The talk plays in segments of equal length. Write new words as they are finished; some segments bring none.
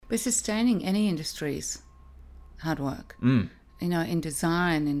But sustaining any industry is hard work. You know, in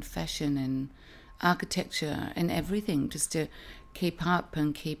design, in fashion, in architecture, and everything, just to keep up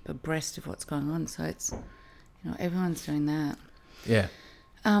and keep abreast of what's going on. So it's, you know, everyone's doing that. Yeah.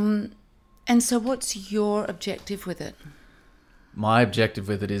 And so what's your objective with it? My objective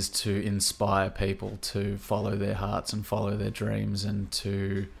with it is to inspire people to follow their hearts and follow their dreams and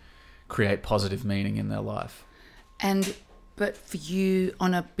to create positive meaning in their life. But for you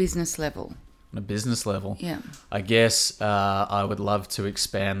on a business level? On a business level? Yeah. I guess I would love to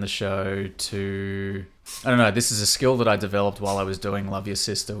expand the show to... I don't know, this is a skill that I developed while I was doing Love Your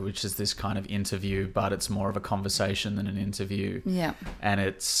Sister, which is this kind of interview, but it's more of a conversation than an interview. Yeah. And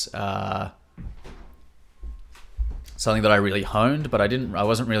it's... something that I really honed, but I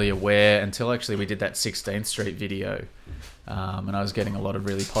wasn't really aware until actually we did that 16th Street video, and I was getting a lot of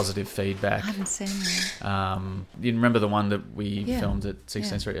really positive feedback. I haven't seen that. You remember the one that we filmed at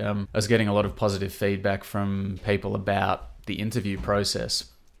 16th Street? I was getting a lot of positive feedback from people about the interview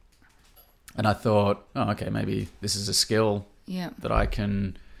process, and I thought, oh, okay, maybe this is a skill that I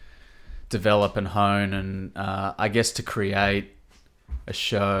can develop and hone, and I guess to create a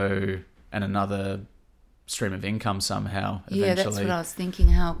show and another stream of income somehow eventually. Yeah, that's what I was thinking.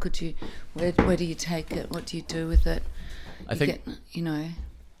 How could you, where do you take it? What do you do with it? I think,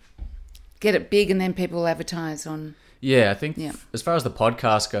 get it big and then people will advertise on. Yeah, I think as far as the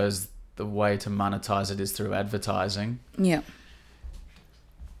podcast goes, the way to monetize it is through advertising. Yeah.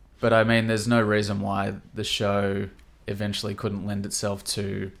 But I mean, there's no reason why the show eventually couldn't lend itself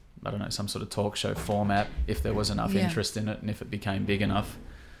to, I don't know, some sort of talk show format if there was enough interest in it and if it became big enough.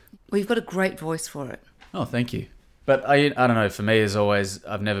 Well, you've got a great voice for it. Oh, thank you. But I don't know, for me, as always,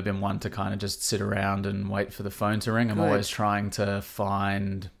 I've never been one to kind of just sit around and wait for the phone to ring. I'm always trying to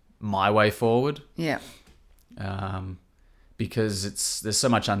find my way forward. Yeah. Because there's so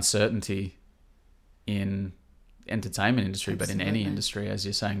much uncertainty in entertainment industry, but in any industry, as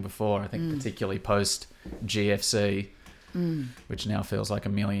you're saying before. I think particularly post GFC, which now feels like a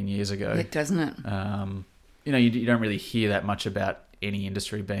million years ago. It doesn't it? You don't really hear that much about any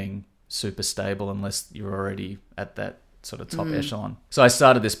industry being super stable unless you're already at that sort of top echelon. So I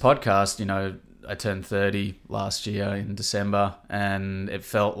started this podcast, I turned 30 last year in December, and it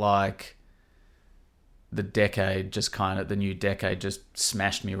felt like the new decade just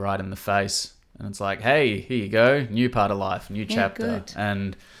smashed me right in the face. And it's like, hey, here you go, new part of life, new chapter. Good.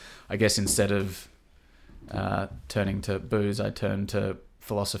 And I guess instead of turning to booze, I turned to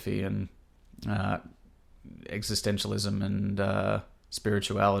philosophy and existentialism and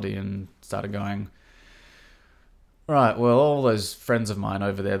spirituality, and started going, right, well, all those friends of mine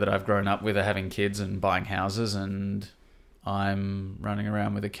over there that I've grown up with are having kids and buying houses, and I'm running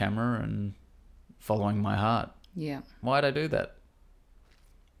around with a camera and following my heart. Yeah. Why'd I do that?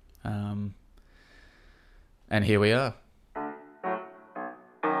 And here we are.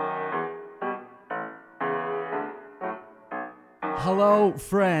 Hello,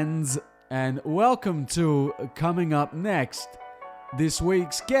 friends, and welcome to Coming Up Next. This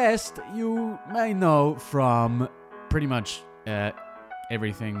week's guest you may know from pretty much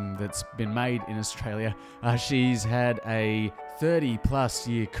everything that's been made in Australia. She's had a 30-plus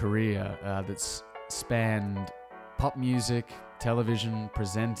year career that's spanned pop music, television,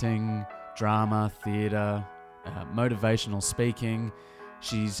 presenting, drama, theatre, motivational speaking.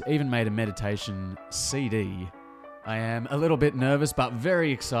 She's even made a meditation CD. I am a little bit nervous, but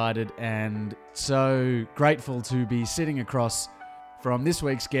very excited and so grateful to be sitting across from this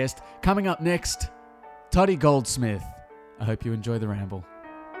week's guest. Coming up next, Toddy Goldsmith. I hope you enjoy the ramble.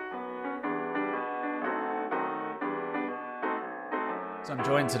 So I'm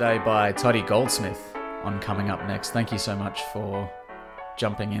joined today by Toddy Goldsmith on Coming Up Next. Thank you so much for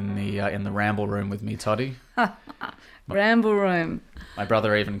jumping in the ramble room with me, Toddy. Ramble room. My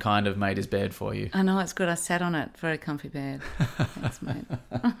brother even kind of made his bed for you. I know, it's good. I sat on it. Very comfy bed. Thanks, mate.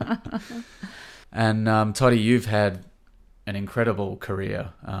 And Toddy, you've had an incredible career,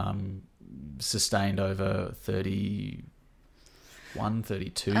 sustained over 31,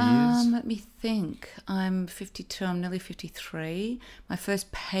 32 years. Let me think. I'm 52. I'm nearly 53. My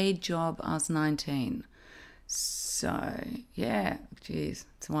first paid job, I was 19. So, yeah, geez,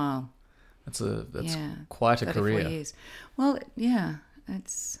 it's a while. That's quite a career. Years. Well, yeah,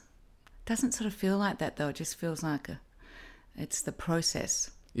 it doesn't sort of feel like that, though. It just feels like it's the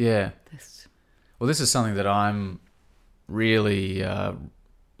process. Yeah. Well, this is something that I'm really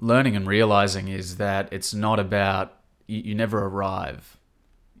learning and realizing, is that it's not about, you never arrive.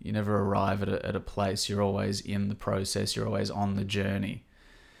 You never arrive at a place. You're always in the process. You're always on the journey.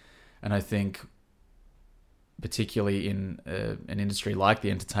 And I think particularly in an industry like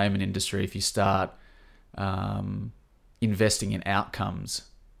the entertainment industry, if you start investing in outcomes,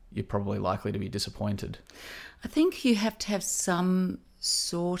 you're probably likely to be disappointed. I think you have to have some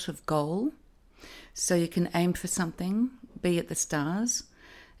sort of goal so you can aim for something, be at the stars,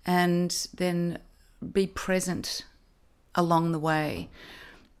 and then be present along the way.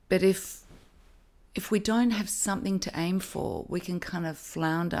 But if we don't have something to aim for, we can kind of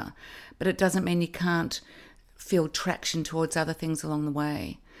flounder. But it doesn't mean you can't feel traction towards other things along the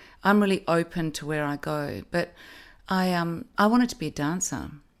way. I'm really open to where I go, but I wanted to be a dancer.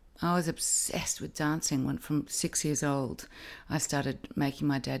 I was obsessed with dancing. When from 6 years old, I started making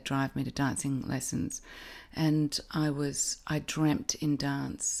my dad drive me to dancing lessons, and I dreamt in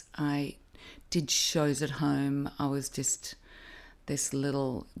dance. I did shows at home. I was just this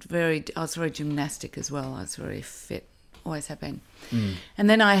little, I was very gymnastic as well. I was very fit, always have been. And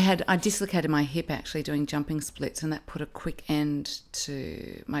then I dislocated my hip actually doing jumping splits, and that put a quick end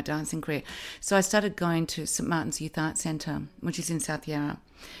to my dancing career. So I started going to St Martin's Youth Arts Centre, which is in South Yarra.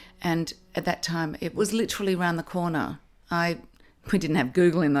 And at that time, it was literally around the corner. We didn't have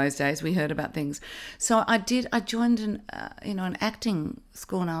Google in those days. We heard about things. So I joined an acting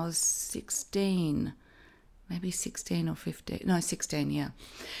school when I was 16, maybe 16 or 15. No, 16, yeah.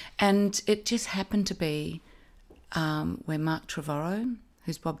 And it just happened to be where Mark Trevorrow,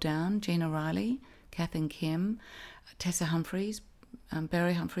 who's Bob Down, Gina Riley, Kath and Kim, Tessa Humphries,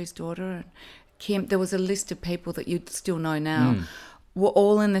 Barry Humphries' daughter, Kim. There was a list of people that you'd still know now. Were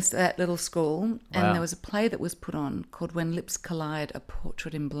all in that little school, and Wow. there was a play that was put on called When Lips Collide, A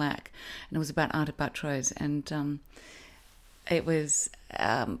Portrait in Black, and it was about Art Buttrose, and it was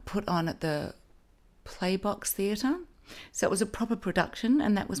put on at the Playbox Theatre. So it was a proper production,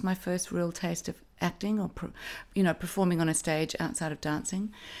 and that was my first real taste of acting or performing on a stage outside of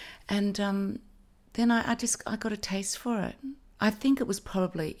dancing. And then I got a taste for it. I think it was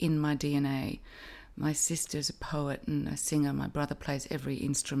probably in my DNA. My sister's a poet and a singer. My brother plays every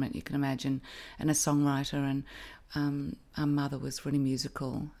instrument you can imagine, and a songwriter. And our mother was really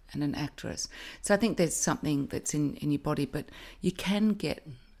musical and an actress. So I think there's something that's in your body, but you can get...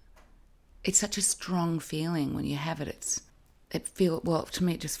 It's such a strong feeling when you have it. To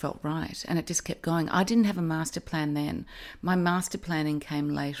me, it just felt right, and it just kept going. I didn't have a master plan then. My master planning came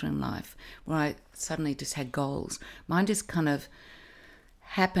later in life, where I suddenly just had goals. Mine just kind of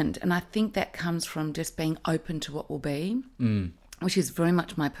happened, and I think that comes from just being open to what will be, which is very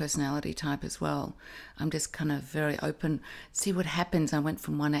much my personality type as well. I'm just kind of very open, see what happens. I went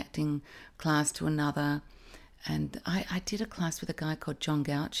from one acting class to another, and I did a class with a guy called John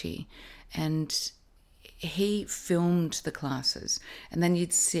Gauchi, and he filmed the classes, and then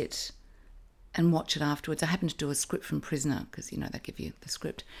you'd sit and watch it afterwards. I happened to do a script from Prisoner, because they give you the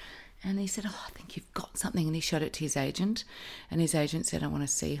script. And he said, I think you've got something. And he showed it to his agent. And his agent said, I want to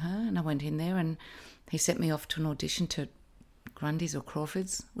see her. And I went in there, and he sent me off to an audition to Grundy's or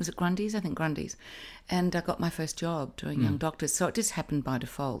Crawford's. Was it Grundy's? I think Grundy's. And I got my first job doing Young Doctors. So it just happened by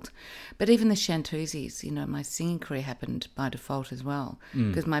default. But even the Shantuzis, my singing career happened by default as well.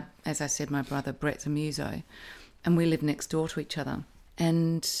 Because as I said, my brother Brett's a muso, and we lived next door to each other.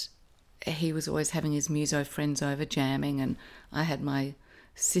 And he was always having his muso friends over jamming, and I had my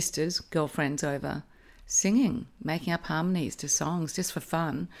sisters, girlfriends over singing, making up harmonies to songs just for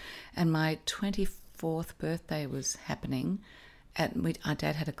fun. And my 24th birthday was happening. Our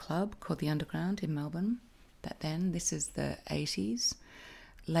dad had a club called The Underground in Melbourne this is the 80s,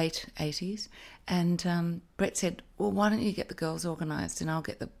 late 80s. And Brett said, well, why don't you get the girls organised and I'll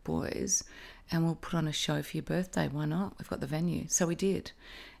get the boys and we'll put on a show for your birthday. Why not? We've got the venue. So we did.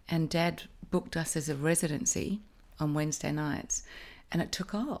 And Dad booked us as a residency on Wednesday nights. And it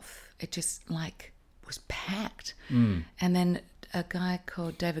took off. It just was packed. And then a guy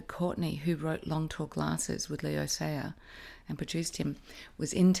called David Courtney, who wrote Long Tall Glasses with Leo Sayer and produced him,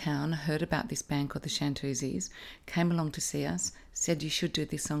 was in town, heard about this band called the Shantuzis, came along to see us, said you should do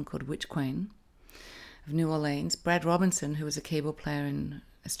this song called Witch Queen of New Orleans. Brad Robinson, who was a keyboard player in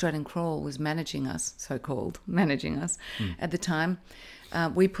Australian Crawl, was managing us at the time.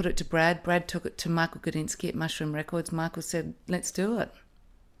 We put it to Brad. Brad took it to Michael Gudinski at Mushroom Records. Michael said, let's do it.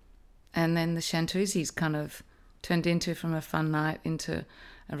 And then the Shantuzis kind of turned into, from a fun night, into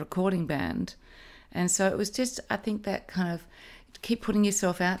a recording band. And so it was just, I think that kind of, keep putting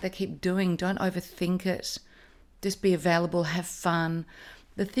yourself out there, keep doing, don't overthink it. Just be available, have fun.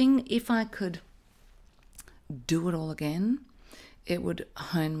 The thing, if I could do it all again, it would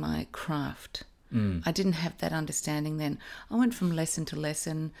hone my craft. I didn't have that understanding then. I went from lesson to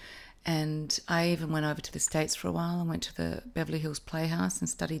lesson, And I even went over to the States for a while. I went to the Beverly Hills Playhouse and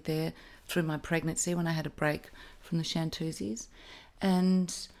studied there through my pregnancy when I had a break from the Shantuzis.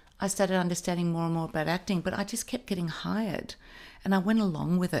 And I started understanding more and more about acting, but I just kept getting hired. And I went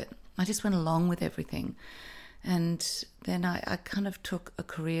along with it. I just went along with everything. And then I kind of took a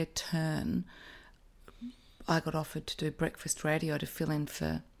career turn. I got offered to do breakfast radio to fill in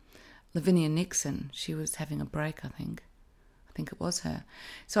for Lavinia Nixon. She was having a break, I think. I think it was her.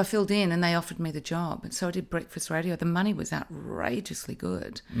 So I filled in and they offered me the job. And so I did breakfast radio. The money was outrageously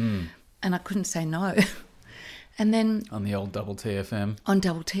good. And I couldn't say no. And then... On the old Double TFM. On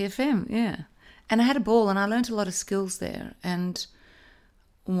Double TFM, yeah. And I had a ball and I learned a lot of skills there. And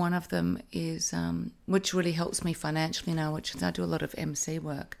one of them is, which really helps me financially now, which is I do a lot of MC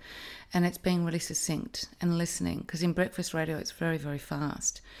work. And it's being really succinct and listening. Because in breakfast radio, it's very, very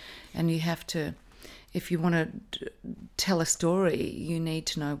fast. And you have to... If you want to tell a story, you need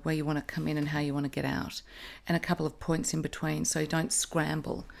to know where you want to come in and how you want to get out, and a couple of points in between, so you don't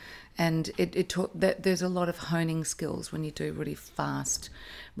scramble. And there's a lot of honing skills when you do really fast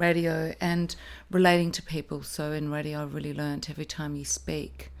radio and relating to people. So in radio, I really learned every time you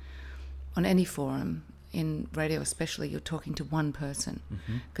speak on any forum, in radio especially, you're talking to one person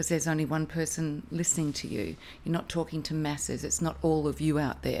because there's only one person listening to you. You're not talking to masses. It's not all of you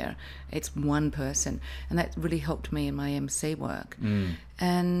out there. It's one person. And that really helped me in my MC work.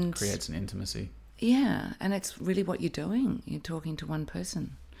 And creates an intimacy. Yeah, and it's really what you're doing. You're talking to one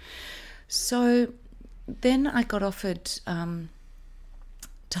person. So then I got offered to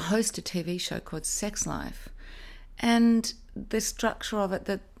host a TV show called Sex Life. And the structure of it,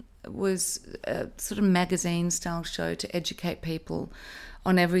 that was a sort of magazine-style show to educate people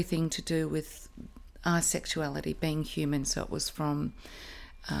on everything to do with our sexuality, being human. So it was from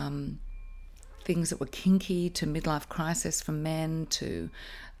things that were kinky to midlife crisis for men to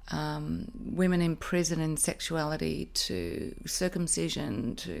women in prison and sexuality to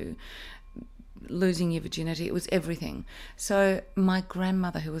circumcision to losing your virginity. It was everything. So my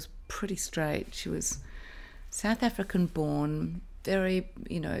grandmother, who was pretty straight, she was South African born, very,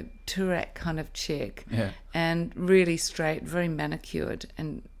 Turak kind of chick, and really straight, very manicured.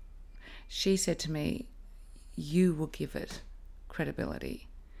 And she said to me, you will give it credibility,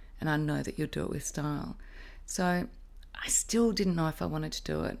 and I know that you'll do it with style. So I still didn't know if I wanted to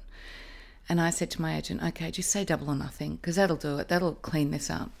do it. And I said to my agent, okay, just say Double or Nothing, because that'll do it. That'll clean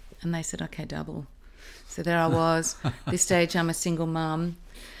this up. And they said, okay, Double. So there I was. This stage, I'm a single mum,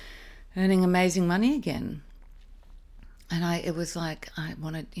 earning amazing money again. And it was like I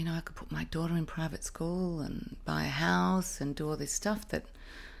wanted, I could put my daughter in private school and buy a house and do all this stuff that,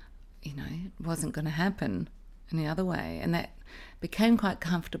 wasn't going to happen any other way. And that became quite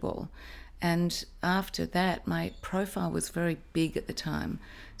comfortable. And after that, my profile was very big at the time,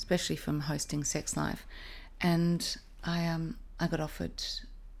 especially from hosting Sex Life. And I got offered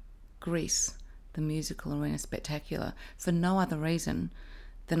Grease, the musical arena spectacular, for no other reason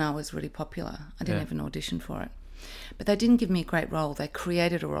than I was really popular. I didn't even audition for it. But they didn't give me a great role. They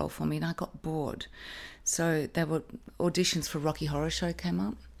created a role for me and I got bored. So there were auditions for Rocky Horror Show came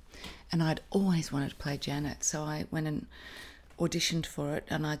up and I'd always wanted to play Janet. So I went and auditioned for it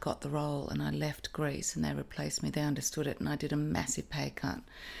and I got the role and I left Grease and they replaced me. They understood it and I did a massive pay cut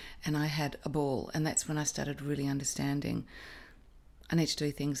and I had a ball. And that's when I started really understanding I need to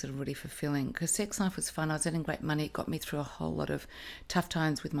do things that are really fulfilling. Because Sex Life was fun. I was earning great money. It got me through a whole lot of tough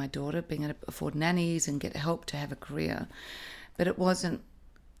times with my daughter, being able to afford nannies and get help to have a career. But it wasn't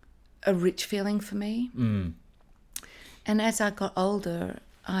a rich feeling for me. And as I got older,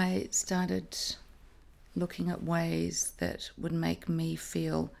 I started looking at ways that would make me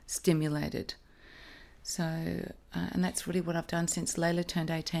feel stimulated. So, and that's really what I've done since Layla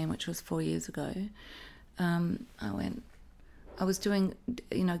turned 18, which was 4 years ago. I was doing,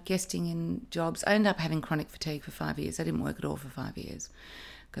 guesting in jobs. I ended up having chronic fatigue for 5 years. I didn't work at all for 5 years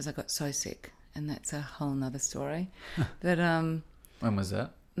because I got so sick, and that's a whole nother story. But when was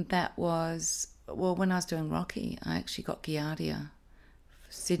that? That was, when I was doing Rocky, I actually got Giardia.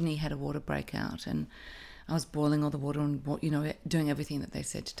 Sydney had a water breakout, and I was boiling all the water and, doing everything that they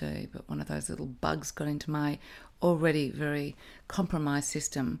said to do. But one of those little bugs got into my already very compromised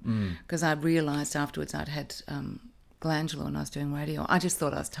system because I realised afterwards I'd had... glandular when I was doing radio. I just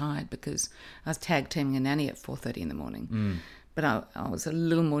thought I was tired because I was tag teaming a nanny at 4:30 in the morning. But I was a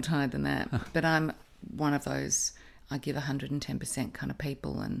little more tired than that. But I'm one of those, I give 110% kind of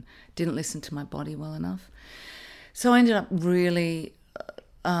people and didn't listen to my body well enough. So I ended up really,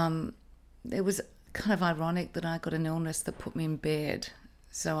 it was kind of ironic that I got an illness that put me in bed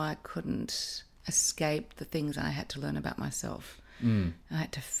so I couldn't escape the things I had to learn about myself. I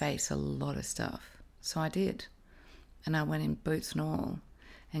had to face a lot of stuff. So I did. And I went in boots and all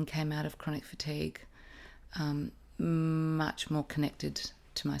and came out of chronic fatigue much more connected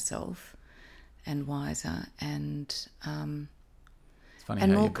to myself and wiser and It's funny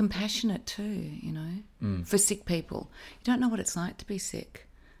and how more you- compassionate too, you know, for sick people. You don't know what it's like to be sick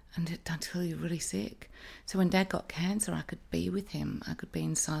until you're really sick. So when Dad got cancer, I could be with him. I could be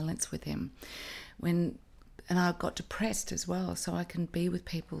in silence with him. And I got depressed as well, so I can be with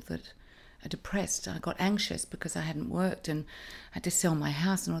people that are depressed. I got anxious because I hadn't worked and I had to sell my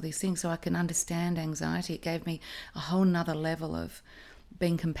house and all these things, so I can understand anxiety. It gave me a whole nother level of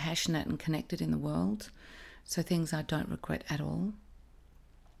being compassionate and connected in the world. So things I don't regret at all.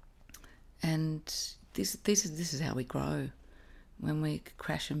 And this is how we grow. When we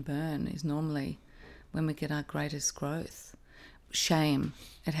crash and burn is normally when we get our greatest growth. Shame,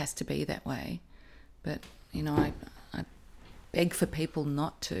 it has to be that way. But, you know, I beg for people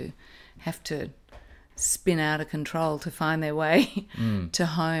not to have to spin out of control to find their way to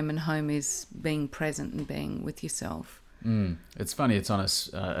home, and home is being present and being with yourself. It's funny, it's on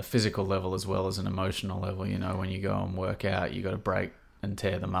a physical level as well as an emotional level. You know, when you go and work out, you got to break and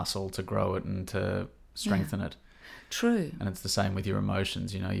tear the muscle to grow it and to strengthen it. True. And it's the same with your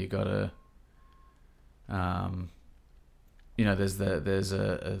emotions. You know, you got to, you know, there's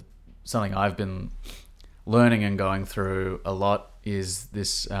something I've been learning and going through a lot is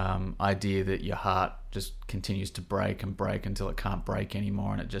this idea that your heart just continues to break and break until it can't break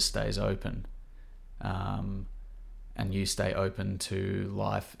anymore, and it just stays open. And you stay open to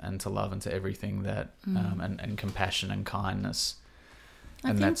life and to love and to everything that, and compassion and kindness.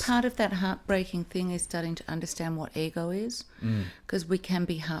 I think part of that heartbreaking thing is starting to understand what ego is, because we can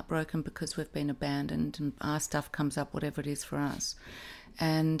be heartbroken because we've been abandoned and our stuff comes up, whatever it is for us,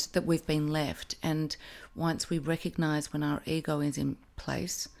 and that we've been left. And once we recognise when our ego is in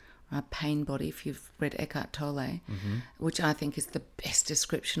place, our pain body, if you've read Eckhart Tolle, which I think is the best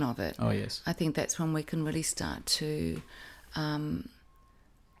description of it. Oh, yes. I think that's when we can really start to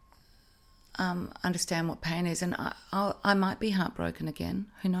understand what pain is. And I might be heartbroken again.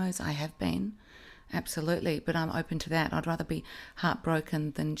 Who knows? I have been, absolutely. But I'm open to that. I'd rather be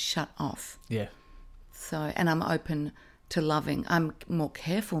heartbroken than shut off. Yeah. So, and I'm open to loving. I'm more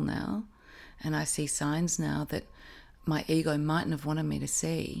careful now, and I see signs now that my ego mightn't have wanted me to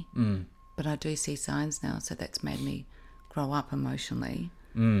see, but I do see signs now. So that's made me grow up emotionally.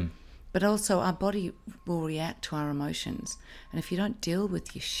 But also our body will react to our emotions. And if you don't deal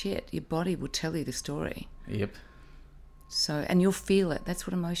with your shit, your body will tell you the story. Yep. So, and you'll feel it. That's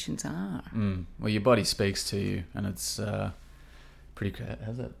what emotions are. Well, your body speaks to you, and it's pretty...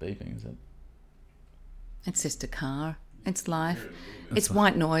 How's that beeping? Is that... It's just a car. It's life. It's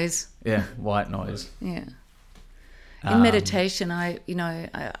white noise. Yeah, white noise. Yeah. In meditation, I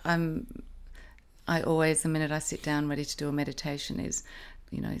always, the minute I sit down ready to do a meditation is,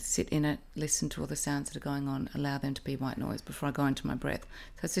 you know, sit in it, listen to all the sounds that are going on, allow them to be white noise before I go into my breath.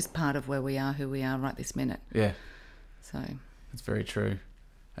 So it's just part of where we are, who we are right this minute. Yeah. So It's very true.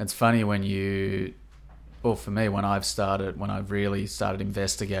 It's funny when for me, when I've really started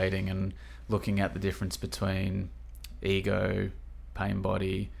investigating and looking at the difference between ego, pain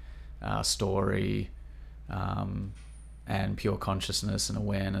body, story, and pure consciousness and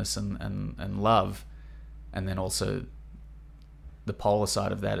awareness and love, and then also the polar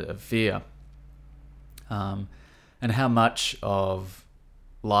side of that of fear, and how much of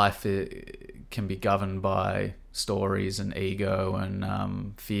life can be governed by stories and ego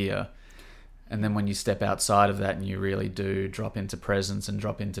and fear. And then when you step outside of that and you really do drop into presence and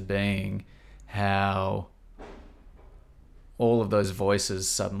drop into being, how all of those voices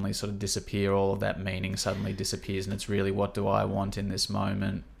suddenly sort of disappear, all of that meaning suddenly disappears, and it's really, what do I want in this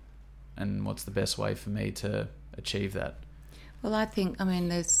moment, and what's the best way for me to achieve that? well, I think, I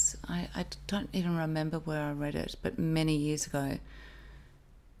mean, I don't even remember where I read it, but many years ago,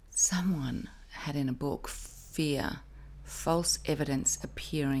 someone had in a book, fear, false evidence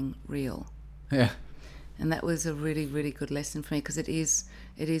appearing real. Yeah. And that was a really, really good lesson for me, because it is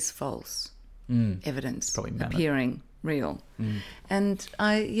false evidence Probably mammoth. appearing real. And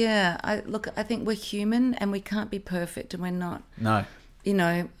I think we're human and we can't be perfect, and we're not. No. You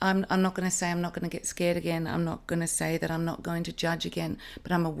know, I'm not going to say I'm not going to get scared again. I'm not going to say that I'm not going to judge again,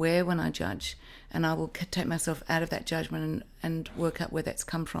 but I'm aware when I judge, and I will take myself out of that judgment and work out where that's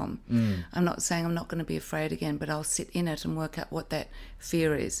come from. I'm not saying I'm not going to be afraid again, but I'll sit in it and work out what that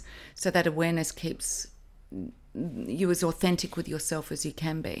fear is. So that awareness keeps you as authentic with yourself as you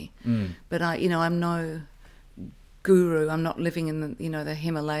can be. But I'm no guru. I'm not living in the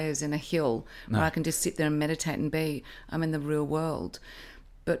Himalayas in a hill where I can just sit there and meditate and be. I'm in the real world.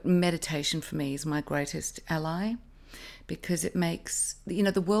 But meditation for me is my greatest ally, because it makes,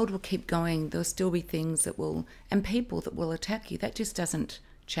 the world will keep going. There'll still be things and people that will attack you. That just doesn't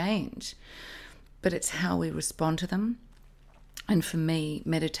change. But it's how we respond to them. And for me,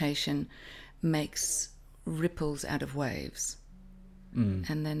 meditation makes ripples out of waves.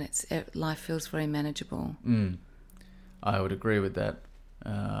 And then life feels very manageable. I would agree with that.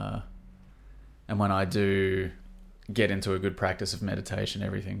 And when I do get into a good practice of meditation,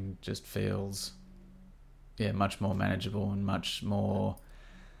 everything just feels, much more manageable and much more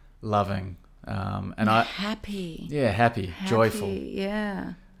loving. And happy. Happy, joyful.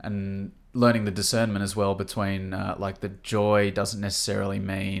 Yeah. And learning the discernment as well between, the joy doesn't necessarily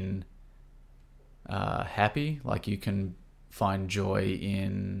mean happy. Like, you can find joy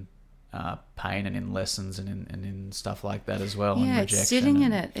in pain and in lessons and in stuff like that as well. Yeah, and it's sitting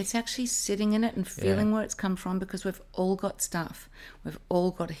in it. It's actually sitting in it and feeling where it's come from, because we've all got stuff. We've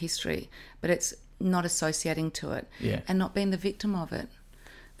all got a history, but it's not associating to it and not being the victim of it.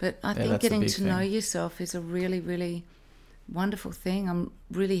 But I think getting to know yourself is a really, really wonderful thing. I'm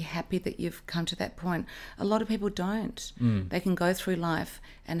really happy that you've come to that point. A lot of people don't. They can go through life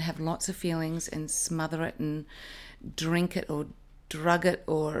and have lots of feelings and smother it and drink it or drug it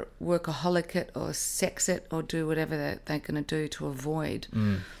or workaholic it or sex it or do whatever they're going to do to avoid.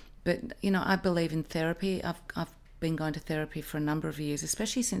 But, I believe in therapy. I've been going to therapy for a number of years,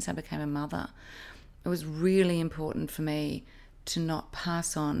 especially since I became a mother. It was really important for me to not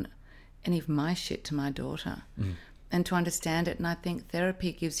pass on any of my shit to my daughter and to understand it. And I think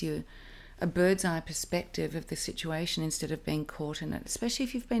therapy gives you a bird's eye perspective of the situation instead of being caught in it, especially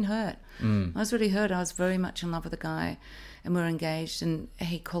if you've been hurt. I was really hurt. I was very much in love with a guy and we were engaged, and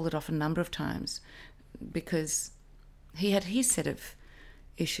he called it off a number of times because he had his set of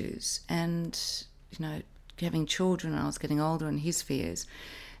issues and, having children, and I was getting older, and his fears.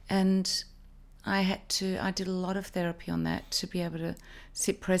 And I did a lot of therapy on that to be able to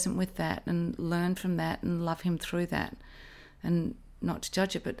sit present with that and learn from that and love him through that. And not to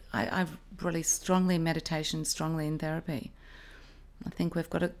judge it, but I really strongly in meditation, strongly in therapy. I think we've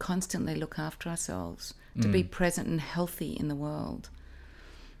got to constantly look after ourselves to be present and healthy in the world.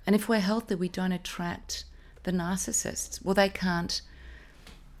 And if we're healthy, we don't attract the narcissists. Well, they can't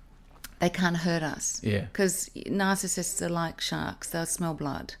hurt us. Yeah. Because narcissists are like sharks. They'll smell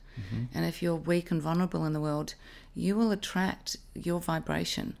blood. And if you're weak and vulnerable in the world, you will attract your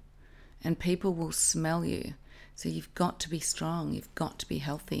vibration and people will smell you. So you've got to be strong, you've got to be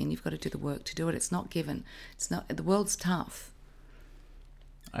healthy, and you've got to do the work to do it. It's not given. The world's tough.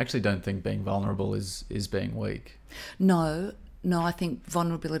 I actually don't think being vulnerable is being weak. No, I think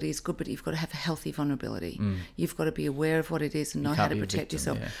vulnerability is good, but you've got to have a healthy vulnerability. You've got to be aware of what it is and know how to protect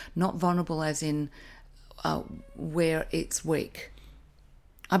yourself. Yeah. Not vulnerable as in where it's weak.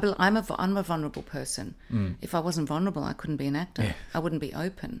 I'm a vulnerable person. If I wasn't vulnerable, I couldn't be an actor. Yeah. I wouldn't be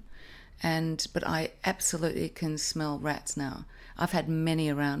open. But I absolutely can smell rats now. I've had many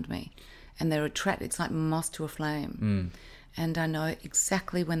around me, and they're attracted. It's like moss to a flame. And I know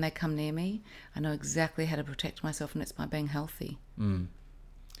exactly when they come near me. I know exactly how to protect myself, and it's by being healthy. One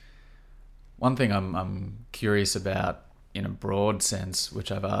thing I'm curious about in a broad sense,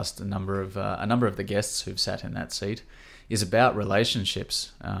 which I've asked a number of the guests who've sat in that seat, is about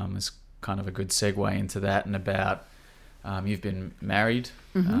relationships. It's kind of a good segue into that, and about you've been married,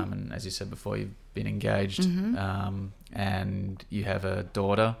 and as you said before, you've been engaged, and you have a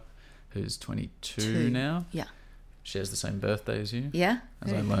daughter who's 22 now. Yeah. She has the same birthday as you. Yeah.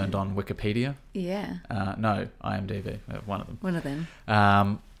 As I learned on Wikipedia. Yeah. No, IMDb, one of them. One of them.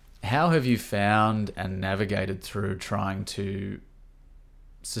 How have you found and navigated through trying to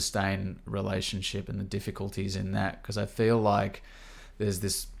sustain relationship and the difficulties in that? Because I feel like there's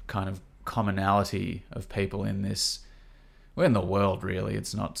this kind of commonality of people in this, well, in the world really,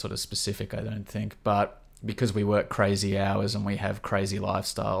 it's not sort of specific, I don't think, but because we work crazy hours and we have crazy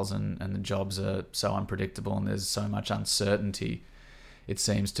lifestyles and the jobs are so unpredictable and there's so much uncertainty, it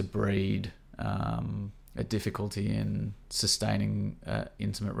seems to breed a difficulty in sustaining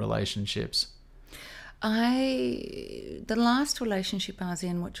intimate relationships. The last relationship I was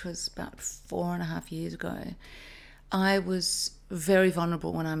in, which was about 4.5 years ago, I was very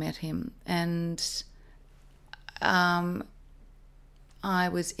vulnerable when I met him, and I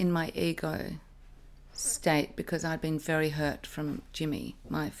was in my ego state because I'd been very hurt from Jimmy,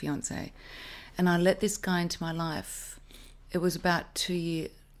 my fiance, and I let this guy into my life. It was about 2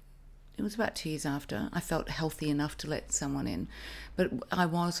 years after I felt healthy enough to let someone in, but I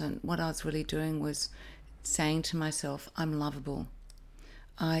wasn't. What I was really doing was saying to myself, I'm lovable.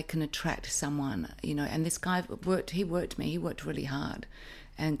 I can attract someone, you know, and this guy worked me, he worked really hard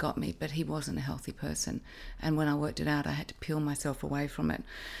and got me, but he wasn't a healthy person. And when I worked it out, I had to peel myself away from it.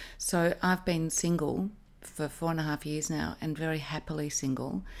 So I've been single for 4.5 years now, and very happily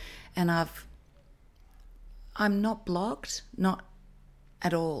single. And I'm not blocked, not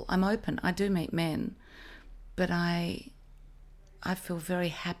at all. I'm open. I do meet men, but I feel very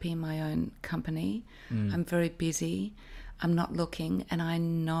happy in my own company. I'm very busy. I'm not looking, and I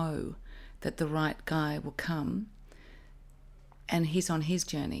know that the right guy will come, and he's on his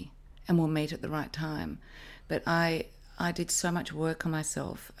journey, and we'll meet at the right time. But I did so much work on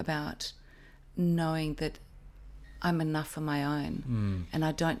myself about knowing that I'm enough for my own, and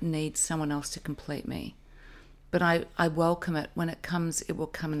I don't need someone else to complete me. But I welcome it. When it comes, it will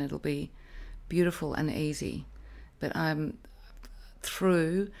come, and it'll be beautiful and easy. But I'm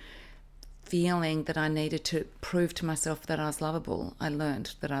through feeling that I needed to prove to myself that I was lovable. I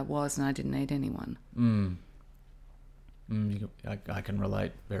learned that I was, and I didn't need anyone. I can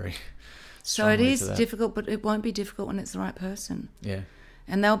relate very So it strongly is to that. difficult, but it won't be difficult when it's the right person. Yeah.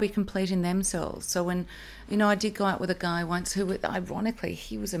 And they'll be completing themselves. So when, you know, I did go out with a guy once who, ironically,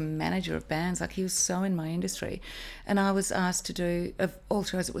 he was a manager of bands. Like, he was so in my industry. And I was asked to do, of all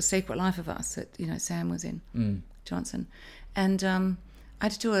shows, it was Secret Life of Us that, you know, Sam was in, Johnson. And I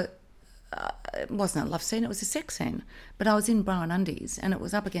had to do it wasn't a love scene, it was a sex scene. But I was in bra and undies, and it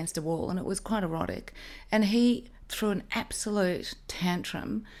was up against a wall, and it was quite erotic. And he threw an absolute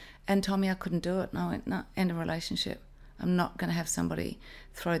tantrum and told me I couldn't do it. And I went, no, end of relationship. I'm not going to have somebody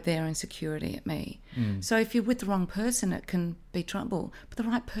throw their insecurity at me. So if you're with the wrong person, it can be trouble. But the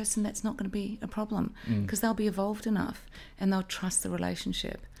right person, that's not going to be a problem, because they'll be evolved enough and they'll trust the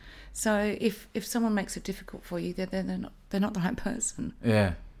relationship. So if someone makes it difficult for you, they're not the right person.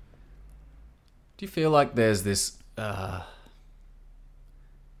 Yeah. Do you feel like there's this... this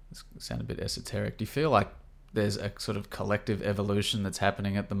sounds a bit esoteric. Do you feel like there's a sort of collective evolution that's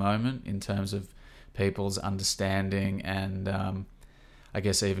happening at the moment in terms of people's understanding, and I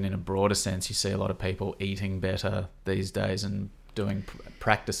guess even in a broader sense, you see a lot of people eating better these days and doing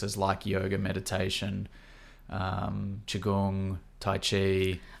practices like yoga, meditation, qigong, tai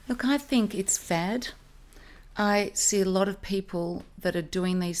chi? Look, I think it's fad. I see a lot of people that are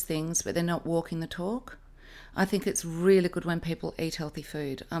doing these things, but they're not walking the talk. I think it's really good when people eat healthy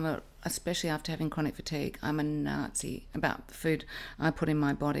food. Especially after having chronic fatigue, I'm a Nazi about the food I put in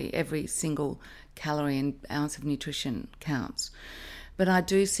my body. Every single calorie and ounce of nutrition counts. But I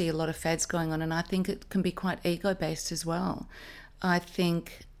do see a lot of fads going on, and I think it can be quite ego-based as well. I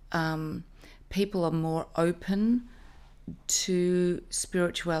think people are more open to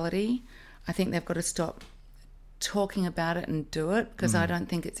spirituality. I think they've got to stop talking about it and do it, because I don't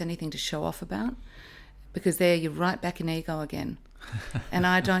think it's anything to show off about, because there you're right back in ego again. And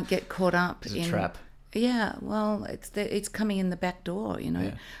I don't get caught up It's in a trap. Yeah, well, it's coming in the back door, you know.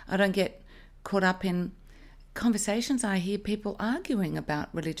 Yeah. I don't get caught up in conversations. I hear people arguing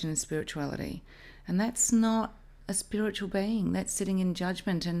about religion and spirituality, and that's not a spiritual being. That's sitting in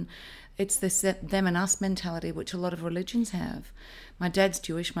judgment, and it's this them and us mentality, which a lot of religions have. My dad's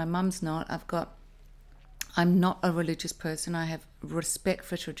Jewish, my mum's not. I'm not a religious person. I have respect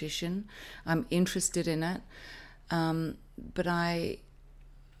for tradition. I'm interested in it. But I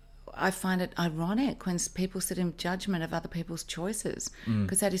find it ironic when people sit in judgment of other people's choices,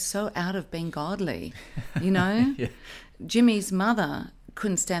 because that is so out of being godly, you know? Yeah. Jimmy's mother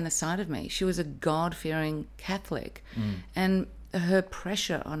couldn't stand the sight of me. She was a God-fearing Catholic, and her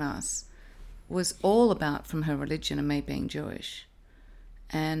pressure on us was all about from her religion and me being Jewish,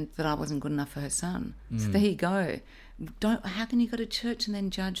 and that I wasn't good enough for her son. So there you go. How can you go to church and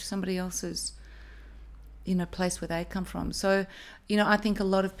then judge somebody else's, you know, place where they come from? So, you know, I think a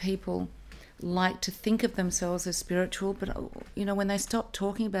lot of people like to think of themselves as spiritual, but, you know, when they stop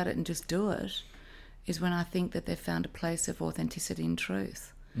talking about it and just do it, is when I think that they've found a place of authenticity and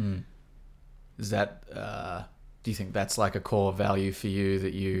truth. Is that, do you think that's like a core value for you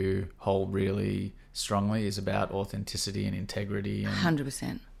that you hold really strongly, is about authenticity and integrity? And...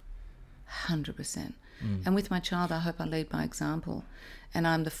 100%. And with my child, I hope I lead by example. And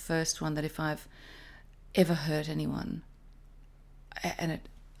I'm the first one that if I've ever hurt anyone, and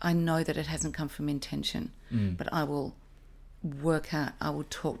I know that it hasn't come from intention, but I will work out, I will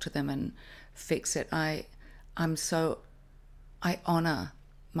talk to them and fix it. I honor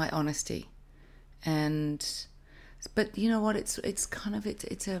my honesty, but you know what, it's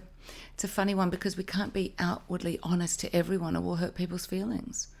a funny one, because we can't be outwardly honest to everyone, or we'll hurt people's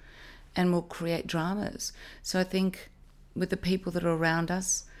feelings and we'll create dramas. So I think with the people that are around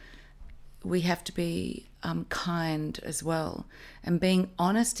us, we have to be kind as well. And being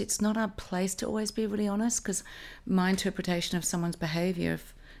honest, it's not our place to always be really honest, because my interpretation of someone's behaviour,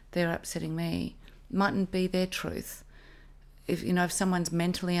 if they're upsetting me, mightn't be their truth. If someone's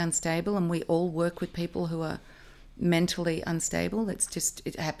mentally unstable, and we all work with people who are mentally unstable,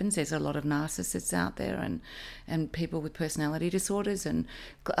 it happens. There's a lot of narcissists out there, and people with personality disorders and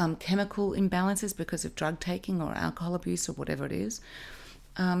chemical imbalances because of drug taking or alcohol abuse or whatever it is.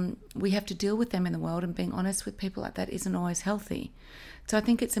 We have to deal with them in the world, and being honest with people like that isn't always healthy. So I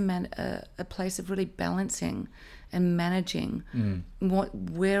think it's a place of really balancing and managing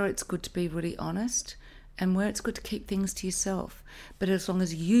where it's good to be really honest and where it's good to keep things to yourself. But as long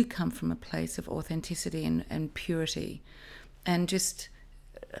as you come from a place of authenticity and purity, and just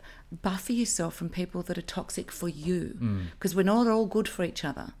buffer yourself from people that are toxic for you, because we're not all good for each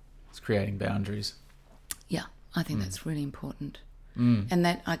other. It's creating boundaries. Yeah, I think that's really important. And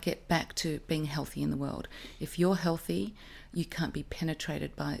that I get back to being healthy in the world. If you're healthy, you can't be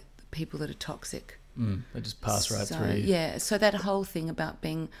penetrated by people that are toxic. They just pass right through you. Yeah, so that whole thing about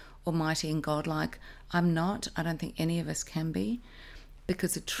being almighty and godlike, I'm not. I don't think any of us can be,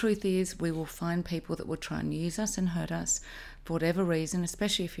 because the truth is we will find people that will try and use us and hurt us for whatever reason,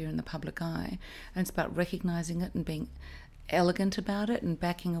 especially if you're in the public eye. And it's about recognising it and being elegant about it and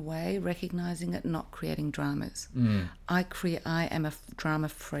backing away, recognising it and not creating dramas. I am a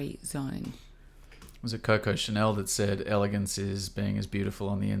drama-free zone. Was it Coco Chanel that said elegance is being as beautiful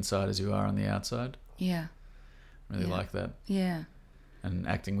on the inside as you are on the outside? Yeah. Really like that. Yeah. And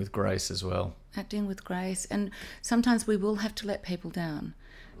acting with grace as well. Acting with grace. And sometimes we will have to let people down.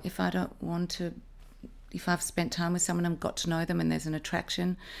 If I've spent time with someone and got to know them and there's an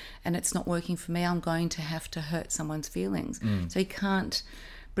attraction and it's not working for me, I'm going to have to hurt someone's feelings. So you can't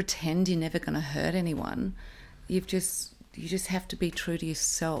pretend you're never going to hurt anyone. You just have to be true to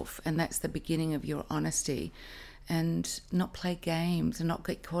yourself, and that's the beginning of your honesty, and not play games and not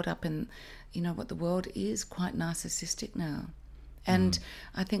get caught up in, what the world is quite narcissistic now. And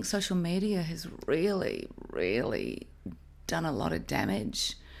I think social media has really, really done a lot of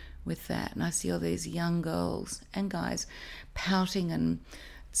damage with that. And I see all these young girls and guys pouting and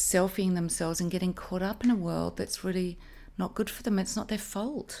selfieing themselves and getting caught up in a world that's really not good for them. It's not their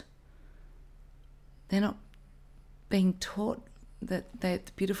fault. They're not being taught that they're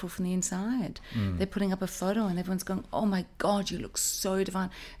beautiful from the inside. They're putting up a photo and everyone's going, oh my God, you look so divine.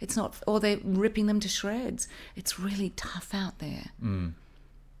 It's not, or they're ripping them to shreds. It's really tough out there.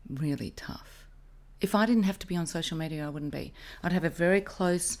 Really tough. If I didn't have to be on social media, I wouldn't be. I'd have a very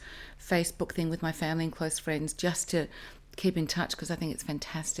close Facebook thing with my family and close friends just to keep in touch, because I think it's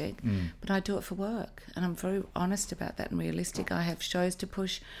fantastic. But I do it for work, and I'm very honest about that and realistic. I have shows to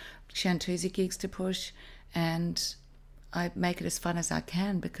push, Shantuzzi gigs to push, and I make it as fun as I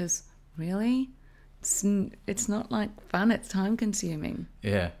can, because really, it's not like fun, it's time consuming.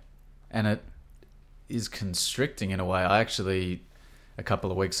 Yeah, and it is constricting in a way. I actually, a couple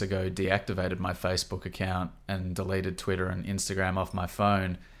of weeks ago, deactivated my Facebook account and deleted Twitter and Instagram off my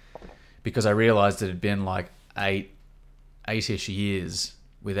phone, because I realised it had been like eight-ish years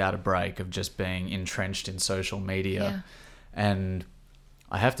without a break of just being entrenched in social media. And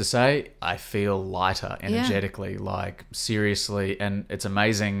I have to say, I feel lighter energetically, like seriously. And it's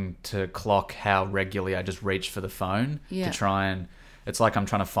amazing to clock how regularly I just reach for the phone to try and, it's like I'm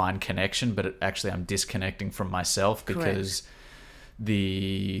trying to find connection, but actually I'm disconnecting from myself, because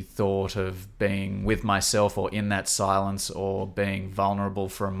the thought of being with myself or in that silence or being vulnerable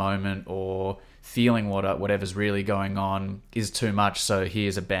for a moment or feeling whatever's really going on is too much. So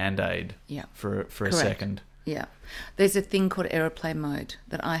here's a Band-Aid for a second. Yeah. There's a thing called aeroplane mode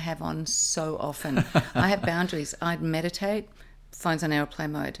that I have on so often. I have boundaries. I meditate, phone's on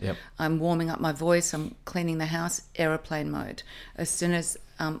aeroplane mode. I'm warming up my voice, I'm cleaning the house, aeroplane mode. As soon as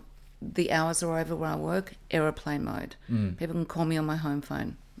the hours are over where I work, aeroplane mode. People can call me on my home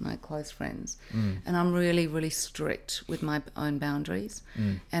phone, my close friends. And I'm really, really strict with my own boundaries.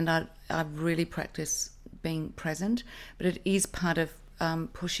 And I really practice being present, but it is part of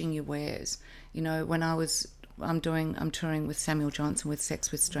pushing your wares. When I'm touring with Samuel Johnson with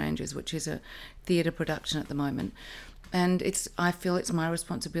Sex with Strangers, which is a theatre production at the moment. And I feel it's my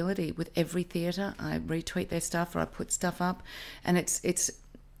responsibility with every theatre. I retweet their stuff or I put stuff up, and it's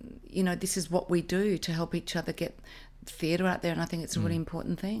this is what we do to help each other get theatre out there, and I think it's a really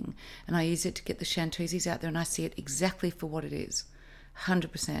important thing. And I use it to get the Shantuzzis out there, and I see it exactly for what it is,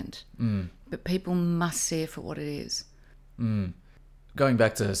 100%. But people must see it for what it is. Going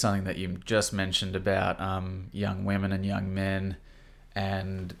back to something that you just mentioned about young women and young men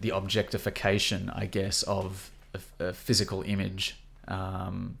and the objectification, I guess, of a physical image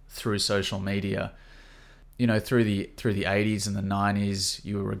through social media. You know, through the 80s and the 90s,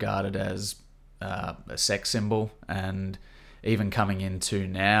 you were regarded as a sex symbol, and even coming into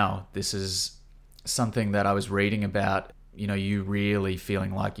now, this is something that I was reading about. You know, you really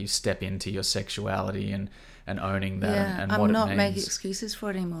feeling like you step into your sexuality and owning that and what it means. I'm not making excuses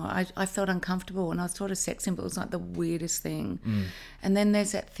for it anymore. I felt uncomfortable when I was taught a sex symbol. It was like the weirdest thing. And then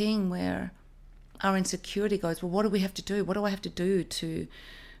there's that thing where our insecurity goes, well, what do we have to do? What do I have to do to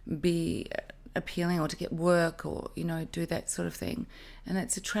be appealing or to get work or, you know, do that sort of thing? And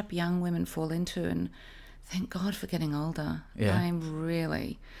it's a trap young women fall into, and thank God for getting older. Yeah. I'm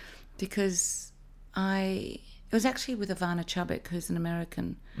really, because it was actually with Ivana Chubbuck, who's an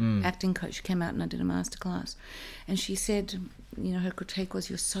American acting coach. She came out and I did a masterclass. And she said, you know, her critique was,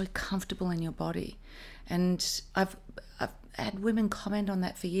 you're so comfortable in your body. And I've had women comment on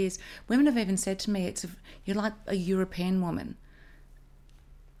that for years. Women have even said to me, you're like a European woman.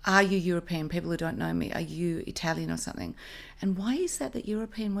 Are you European? People who don't know me, are you Italian or something? And why is that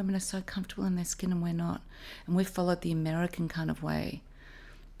European women are so comfortable in their skin and we're not? And we've followed the American kind of way.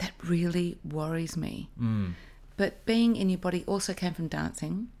 That really worries me. But being in your body also came from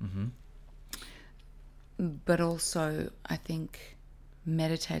dancing. But also, I think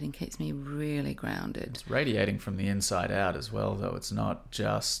meditating keeps me really grounded. It's radiating from the inside out as well, though. It's not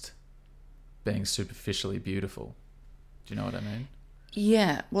just being superficially beautiful. Do you know what I mean?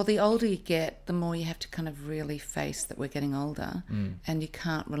 Yeah. Well, the older you get, the more you have to kind of really face that we're getting older, and you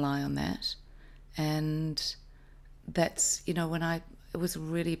can't rely on that. And that's, you know, it was a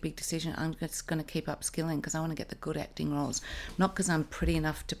really big decision. I'm just going to keep upskilling because I want to get the good acting roles, not because I'm pretty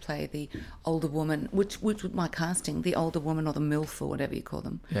enough to play the older woman, which with my casting, the older woman or the MILF or whatever you call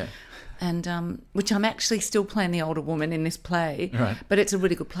them. Yeah. And which I'm actually still playing the older woman in this play. Right. But it's a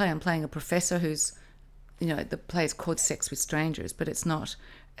really good play. I'm playing a professor who's, you know, the play is called Sex with Strangers, but it's not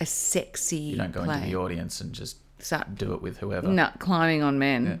a sexy You don't go play. into the audience and just do it with whoever. No, climbing on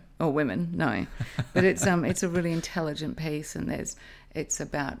men or women, no. But it's a really intelligent piece, and it's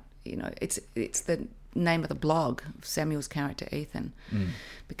about, you know, it's the name of the blog. Samuel's character Ethan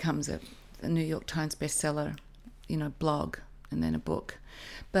becomes a New York Times bestseller, you know, blog, and then a book.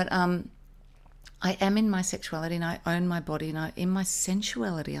 But I am in my sexuality, and I own my body, and in my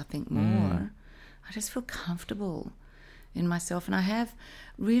sensuality, I think more. I just feel comfortable in myself. And I have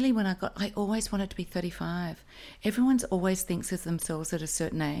really, I always wanted to be 35. Everyone's always thinks of themselves at a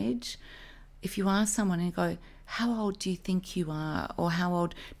certain age. If you ask someone and you go, how old do you think you are? Or how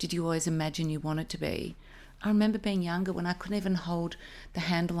old did you always imagine you wanted to be? I remember being younger when I couldn't even hold the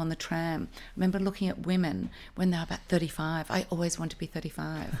handle on the tram. I remember looking at women when they were about 35. I always wanted to be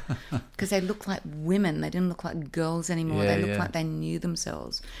 35 because they looked like women. They didn't look like girls anymore. They looked like they knew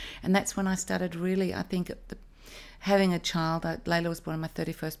themselves. And that's when I started really, I think, having a child. Layla was born on my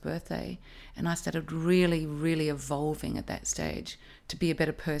 31st birthday, and I started really, really evolving at that stage to be a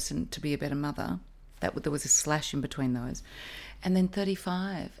better person, to be a better mother. There was a slash in between those. And then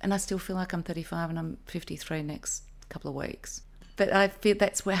 35, and I still feel like I'm 35, and I'm 53 next couple of weeks. But I feel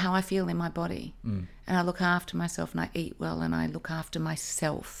that's how I feel in my body. And I look after myself, and I eat well, and I look after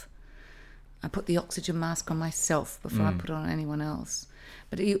myself. I put the oxygen mask on myself before I put it on anyone else.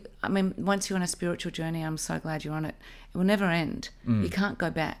 But once you're on a spiritual journey, I'm so glad you're on it. It will never end. You can't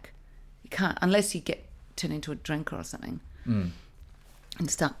go back. You can't, unless you turn into a drinker or something. And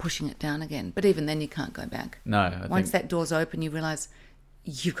start pushing it down again. But even then you can't go back. No. Once that door's open, you realise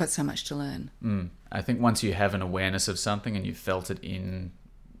you've got so much to learn. I think once you have an awareness of something and you've felt it in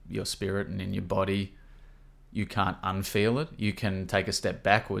your spirit and in your body, you can't unfeel it. You can take a step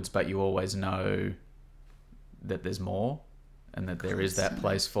backwards, but you always know that there's more and that there is that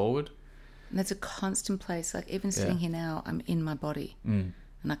place forward. And there's a constant place. Like even sitting here now, I'm in my body and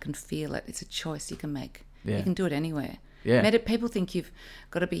I can feel it. It's a choice you can make. You can do it anywhere. Yeah. People think you've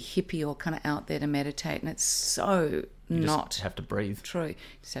got to be hippie or kind of out there to meditate, and it's so not just have to breathe. True. You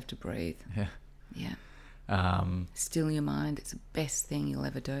just have to breathe. Yeah. Still your mind. It's the best thing you'll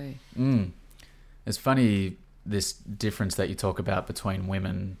ever do. It's funny, this difference that you talk about between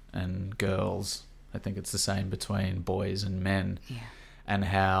women and girls. I think it's the same between boys and men. Yeah. And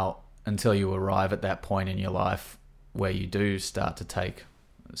how until you arrive at that point in your life where you do start to take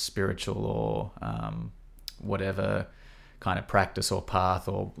spiritual or whatever kind of practice or path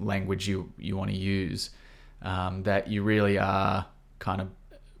or language you want to use, that you really are kind of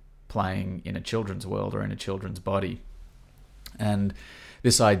playing in a children's world or in a children's body. And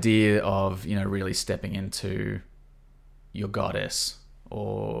this idea of, you know, really stepping into your goddess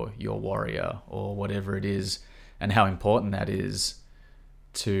or your warrior or whatever it is, and how important that is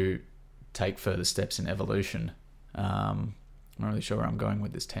to take further steps in evolution. I'm not really sure where I'm going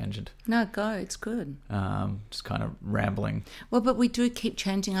with this tangent. No, go. It's good. Just kind of rambling. Well, but we do keep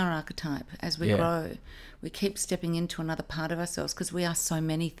changing our archetype as we Yeah. grow. We keep stepping into another part of ourselves because we are so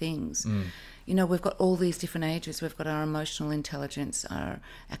many things. You know, we've got all these different ages. We've got our emotional intelligence, our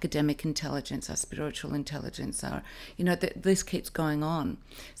academic intelligence, our spiritual intelligence, our, you know, this keeps going on.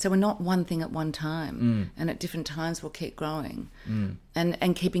 So we're not one thing at one time. And at different times we'll keep growing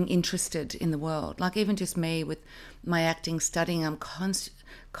and keeping interested in the world. Like even just me with my acting, studying, I'm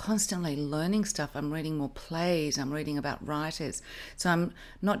constantly learning stuff. I'm reading more plays. I'm reading about writers. So I'm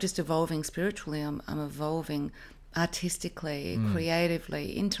not just evolving spiritually, I'm evolving artistically,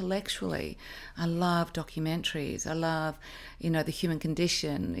 creatively, intellectually. I love documentaries. I love, you know, the human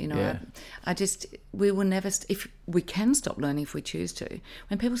condition. You know, Yeah. we will never, if we can stop learning if we choose to.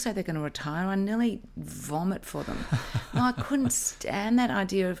 When people say they're going to retire, I nearly vomit for them. No, I couldn't stand that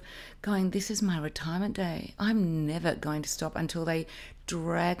idea of going, this is my retirement day. I'm never going to stop until they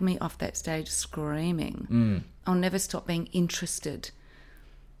drag me off that stage screaming. I'll never stop being interested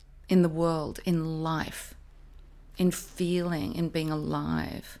in the world, in life, in feeling, in being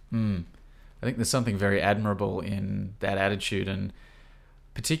alive. I think there's something very admirable in that attitude, and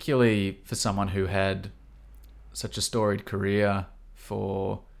particularly for someone who had such a storied career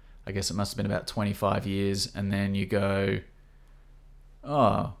for, I guess it must have been about 25 years, and then you go,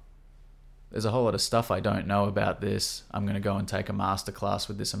 oh, there's a whole lot of stuff I don't know about this. I'm going to go and take a masterclass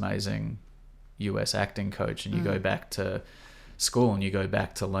with this amazing US acting coach, and you go back to school and you go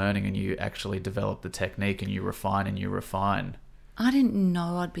back to learning and you actually develop the technique and you refine and you refine. I didn't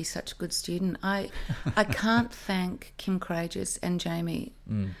know I'd be such a good student. I can't thank Kim Courageous and Jamie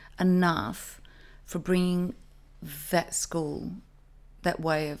enough for bringing that school, that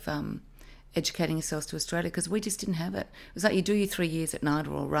way of educating yourselves to Australia, because we just didn't have it. It was like you do your 3 years at NIDA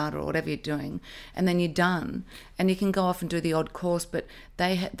or RADA or whatever you're doing, and then you're done, and you can go off and do the odd course, but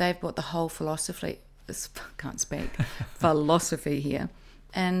they've brought the whole philosophy, philosophy here,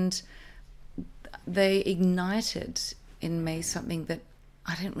 and they ignited in me something that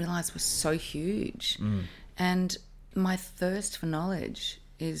I didn't realise was so huge. And my thirst for knowledge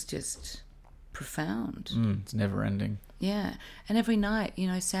is just profound. It's never ending. Yeah. And every night, you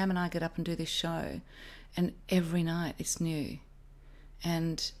know, Sam and I get up and do this show, and every night it's new.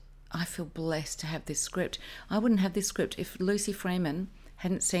 And I feel blessed to have this script. I wouldn't have this script if Lucy Freeman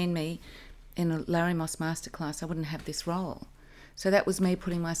hadn't seen me in a Larry Moss masterclass. I wouldn't have this role. So that was me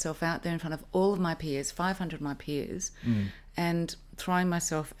putting myself out there in front of all of my peers, 500 of my peers, and throwing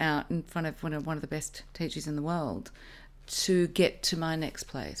myself out in front of one of the best teachers in the world to get to my next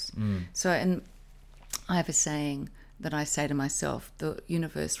place. So, and I have a saying that I say to myself, the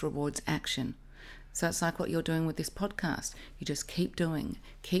universe rewards action. So it's like what you're doing with this podcast. You just keep doing,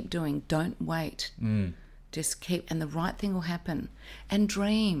 don't wait. Just keep, and the right thing will happen. And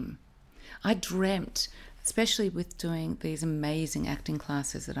dream. I dreamt, especially with doing these amazing acting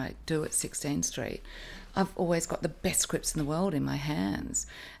classes that I do at 16th Street, I've always got the best scripts in the world in my hands.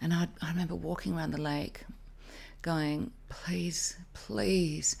 And I remember walking around the lake going, please,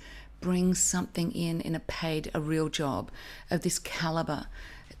 please bring something in a real job of this caliber.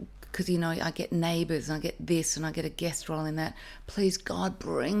 Because, you know, I get Neighbours and I get this and I get a guest role in that. Please, God,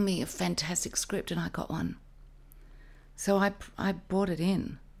 bring me a fantastic script. And I got one. So I brought it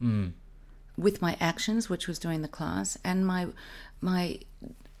in. With my actions, which was doing the class, and my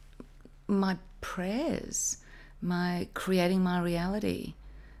prayers, my creating my reality,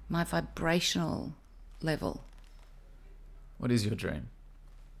 my vibrational level. What is your dream?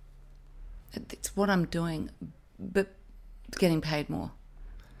 It's what I'm doing, but getting paid more.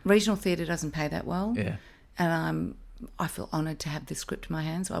 Regional theatre doesn't pay that well. Yeah. And I feel honoured to have this script in my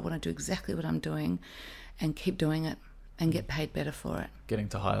hands, so I want to do exactly what I'm doing and keep doing it and get paid better for it. Getting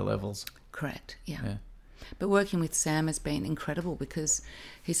to higher levels. Correct, yeah. But working with Sam has been incredible because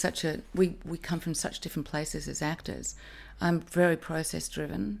he's we come from such different places as actors. I'm very process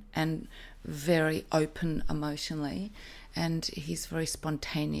driven and very open emotionally, and he's very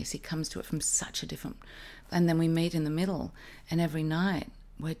spontaneous. He comes to it from such a different, and then we meet in the middle, and every night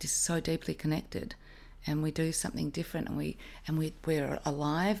we're just so deeply connected, and we do something different, and we're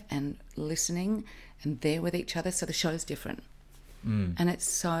alive and listening and there with each other. So the show's different, and it's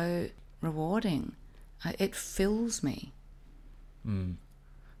so rewarding. It fills me.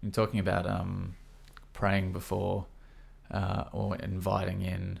 You're talking about praying before or inviting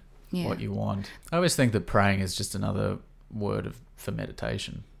in what you want. I always think that praying is just another word for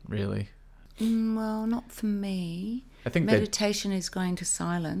meditation, really. Well, not for me. I think meditation is going to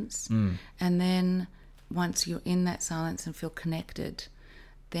silence, and then once you're in that silence and feel connected,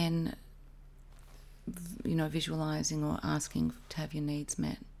 then visualizing or asking to have your needs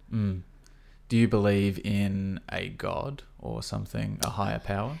met. Do you believe in a God or something, a higher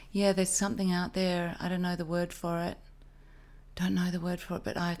power? Yeah, there's something out there. I don't know the word for it.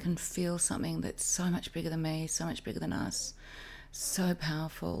 But I can feel something that's so much bigger than me, so much bigger than us, so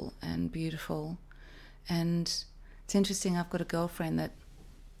powerful and beautiful. And it's interesting, I've got a girlfriend that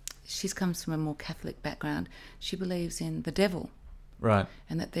she comes from a more Catholic background. She believes in the devil. Right.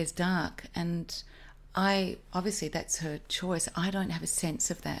 And that there's dark. And obviously that's her choice. I don't have a sense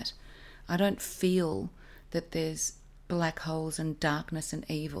of that. I don't feel that there's black holes and darkness and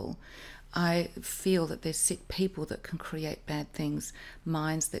evil. I feel that there's sick people that can create bad things,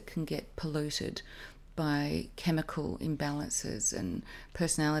 minds that can get polluted by chemical imbalances and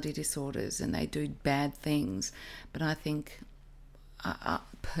personality disorders, and they do bad things. But I think,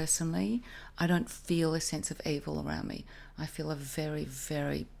 personally, I don't feel a sense of evil around me. I feel a very,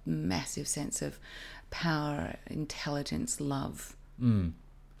 very massive sense of power, intelligence, love.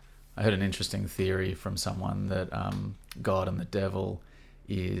 I heard an interesting theory from someone that God and the devil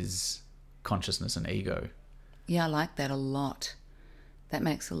is consciousness and ego. Yeah, I like that a lot. That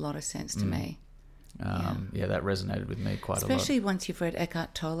makes a lot of sense to me. Yeah, that resonated with me quite a lot. Especially once you've read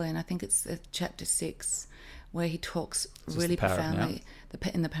Eckhart Tolle, and I think it's chapter 6, where he talks really profoundly,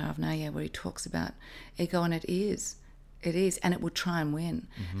 in The Power of Now, where he talks about ego, and it is, and it will try and win.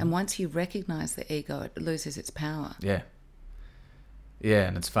 And once you recognize the ego, it loses its power. Yeah,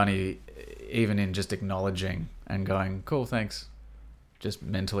 and it's funny, even in just acknowledging and going, cool, thanks, just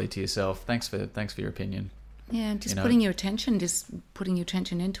mentally to yourself, thanks for your opinion. Yeah, and just putting your attention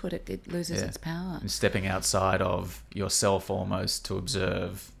into it, it loses its power. And stepping outside of yourself almost to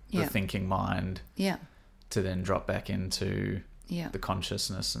observe the thinking mind. Yeah. To then drop back into the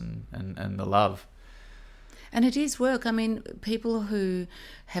consciousness and the love. And it is work. I mean, people who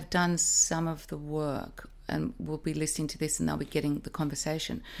have done some of the work and will be listening to this and they'll be getting the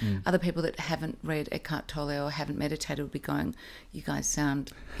conversation. Other people that haven't read Eckhart Tolle or haven't meditated will be going, you guys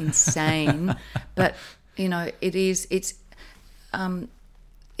sound insane. But, it's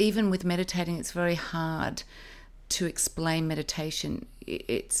even with meditating, it's very hard to explain meditation.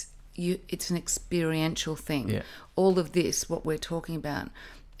 It's an experiential thing. Yeah. All of this, what we're talking about,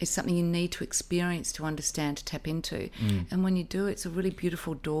 is something you need to experience, to understand, to tap into. And when you do, it's a really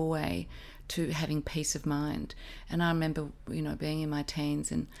beautiful doorway to having peace of mind. And I remember, being in my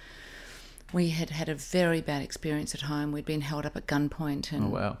teens, and we had a very bad experience at home. We'd been held up at gunpoint,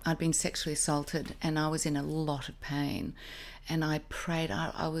 and I'd been sexually assaulted, and I was in a lot of pain. And I prayed.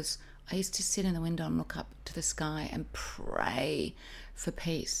 I used to sit in the window and look up to the sky and pray for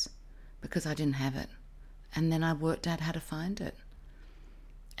peace, because I didn't have it. And then I worked out how to find it.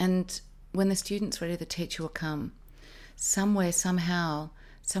 And when the student's ready, the teacher will come. Somewhere, somehow,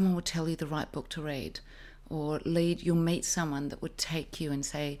 someone will tell you the right book to read, or you'll meet someone that would take you and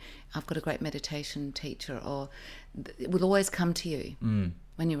say, I've got a great meditation teacher, or it will always come to you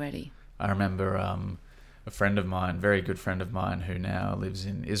when you're ready. I remember a friend of mine, very good friend of mine, who now lives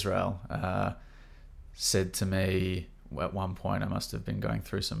in Israel, said to me at one point, I must have been going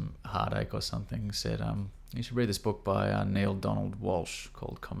through some heartache or something, said, you should read this book by Neil Donald Walsh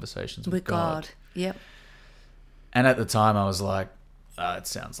called Conversations with God. Yep. And at the time I was like, it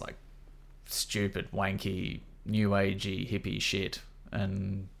sounds like stupid, wanky, new agey, hippie shit,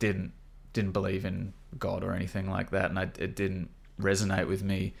 and didn't believe in God or anything like that, and it didn't resonate with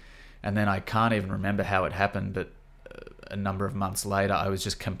me. And then I can't even remember how it happened, but a number of months later I was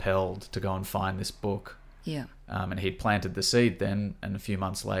just compelled to go and find this book. Yeah. And he'd planted the seed then, and a few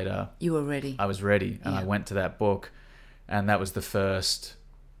months later you were ready. I was ready, and I went to that book, and that was the first.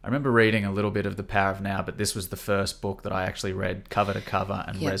 I remember reading a little bit of The Power of Now, but this was the first book that I actually read cover to cover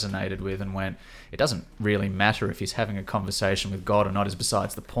and resonated with, and went, it doesn't really matter if he's having a conversation with God or not, is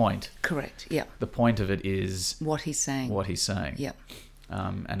besides the point. Correct. Yeah. The point of it is what he's saying. Yeah.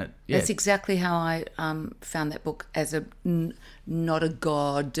 And that's exactly how I found that book, as not a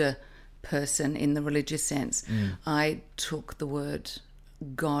God person in the religious sense. I took the word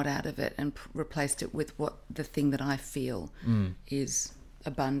God out of it and replaced it with what the thing that I feel is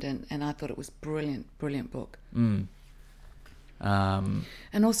abundant, and I thought it was brilliant book. And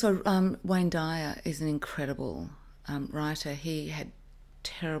also Wayne Dyer is an incredible writer. He had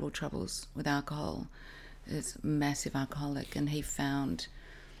terrible troubles with alcohol. He's a massive alcoholic, and he found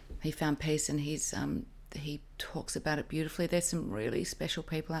peace, and he talks about it beautifully. There's some really special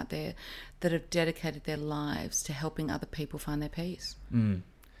people out there that have dedicated their lives to helping other people find their peace.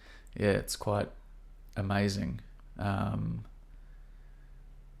 Yeah, it's quite amazing.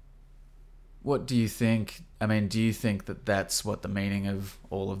 What do you think? I mean, do you think that that's what the meaning of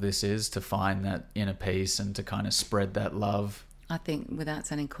all of this is, to find that inner peace and to kind of spread that love? I think, without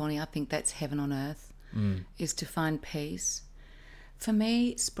sounding corny, I think that's heaven on earth, is to find peace. For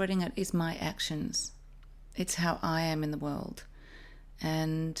me, spreading it is my actions. It's how I am in the world.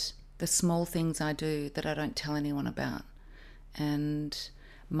 And the small things I do that I don't tell anyone about. And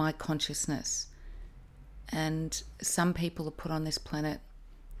my consciousness. And some people are put on this planet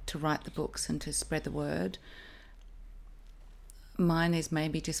to write the books and to spread the word. Mine is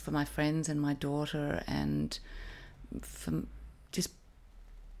maybe just for my friends and my daughter and for just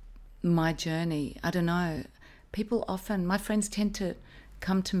my journey. I don't know. People often, my friends tend to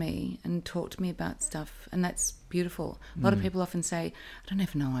come to me and talk to me about stuff, and that's beautiful. A lot of people often say, I don't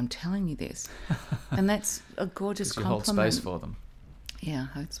even know I'm telling you this. And that's a gorgeous compliment. You hold space for them. Yeah,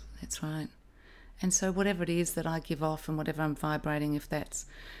 that's right. And so whatever it is that I give off and whatever I'm vibrating, if that's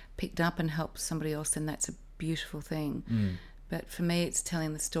picked up and helps somebody else, then that's a beautiful thing. But for me, it's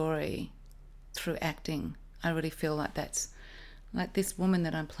telling the story through acting. I really feel like that's, like this woman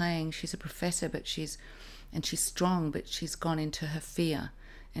that I'm playing, she's a professor, but she's strong, but she's gone into her fear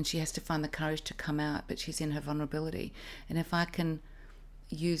and she has to find the courage to come out, but she's in her vulnerability. And if I can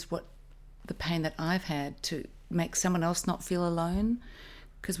use the pain that I've had to make someone else not feel alone,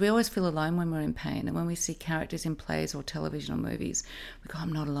 because we always feel alone when we're in pain, and when we see characters in plays or television or movies, we go,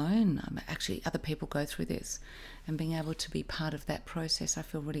 I'm not alone. I'm actually, other people go through this. And being able to be part of that process, I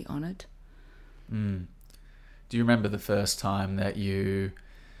feel really honoured. Do you remember the first time that you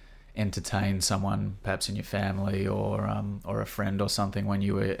entertained someone, perhaps in your family or a friend or something, when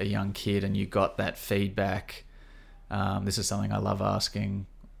you were a young kid and you got that feedback? This is something I love asking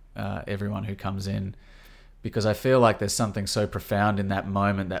everyone who comes in, because I feel like there's something so profound in that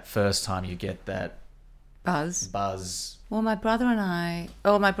moment, that first time you get that buzz. Well, my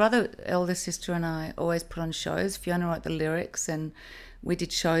eldest sister and I always put on shows. Fiona wrote the lyrics and we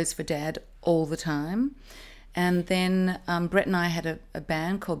did shows for Dad all the time. And then Brett and I had a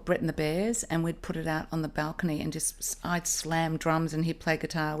band called Brett and the Bears, and we'd put it out on the balcony and I'd slam drums and he'd play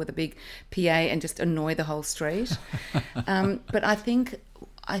guitar with a big PA and just annoy the whole street. But I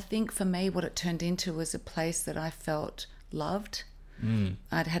think for me what it turned into was a place that I felt loved.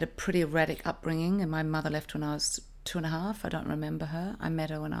 I'd had a pretty erratic upbringing, and my mother left when I was 2.5. I don't remember her. I met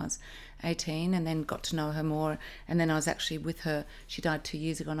her when I was 18 and then got to know her more. And then I was actually with her. She died 2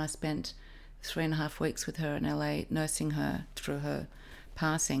 years ago, and I spent 3.5 weeks with her in LA, nursing her through her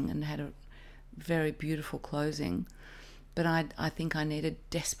passing, and had a very beautiful closing. But I think I needed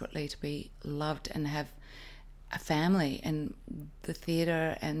desperately to be loved and have a family, and the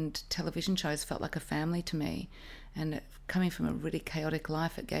theatre and television shows felt like a family to me. And coming from a really chaotic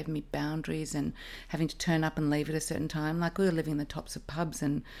life, it gave me boundaries and having to turn up and leave at a certain time. Like, we were living in the tops of pubs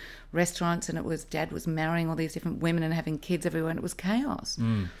and restaurants, and Dad was marrying all these different women and having kids everywhere, and it was chaos.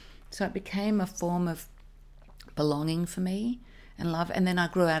 So it became a form of belonging for me and love. And then I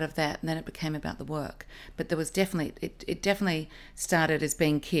grew out of that, and then it became about the work. But there was definitely, it definitely started as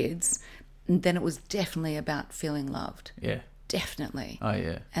being kids, and then it was definitely about feeling loved. Yeah. Definitely. Oh,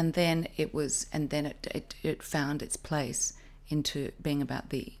 yeah. And then it found its place into being about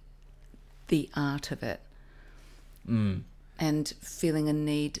the art of it. And feeling a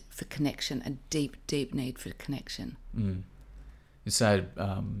need for connection, a deep, deep need for connection. You said,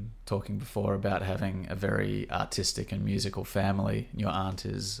 talking before about having a very artistic and musical family. Your aunt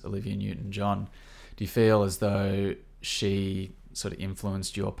is Olivia Newton-John. Do you feel as though she sort of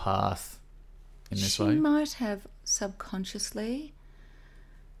influenced your path in this way? She might have subconsciously.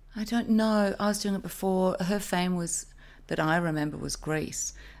 I don't know. I was doing it before. Her fame that I remember was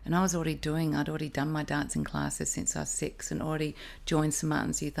Grease. And I'd already done my dancing classes since I was 6 and already joined St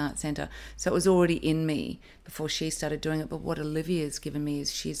Martin's Youth Arts Centre. So it was already in me before she started doing it. But what Olivia's given me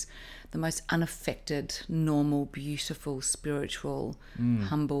is she's the most unaffected, normal, beautiful, spiritual,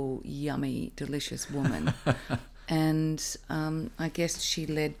 humble, yummy, delicious woman. And I guess she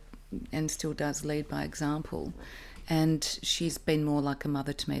led and still does lead by example. And she's been more like a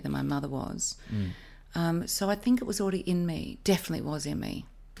mother to me than my mother was. So I think it was already in me. Definitely was in me.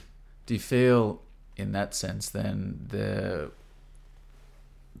 Do you feel, in that sense, then,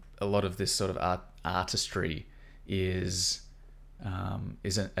 a lot of this sort of artistry is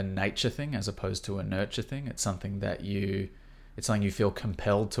a nature thing as opposed to a nurture thing? It's something that you feel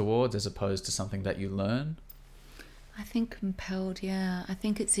compelled towards as opposed to something that you learn? I think compelled, yeah. I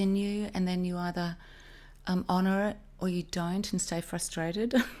think it's in you, and then you either honour it or you don't and stay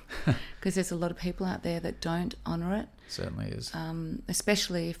frustrated, because there's a lot of people out there that don't honour it. Certainly is.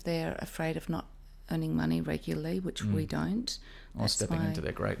 Especially if they're afraid of not earning money regularly, which we don't. Or stepping into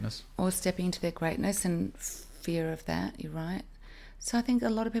their greatness. Or stepping into their greatness and fear of that, you're right. So I think a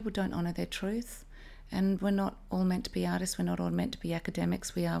lot of people don't honour their truth. And we're not all meant to be artists, we're not all meant to be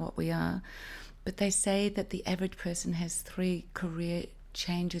academics, we are what we are. But they say that the average person has 3 career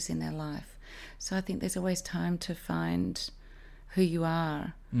changes in their life. So I think there's always time to find who you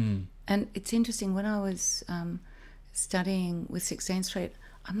are. And it's interesting, when I was studying with 16th Street,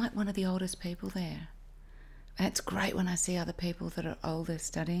 I'm like one of the oldest people there. And it's great when I see other people that are older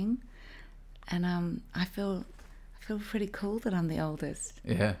studying. And I feel pretty cool that I'm the oldest.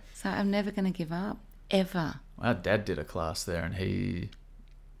 Yeah. So I'm never going to give up, ever. Our dad did a class there, and he,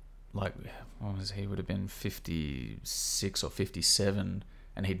 like, what was he? Would have been 56 or 57,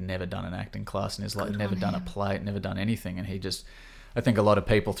 and he'd never done an acting class in his life, never done a play, never done anything. And he just, I think a lot of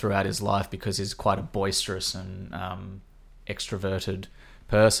people throughout his life, because he's quite a boisterous and extroverted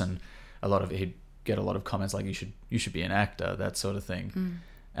person, he'd get a lot of comments like, you should be an actor, that sort of thing.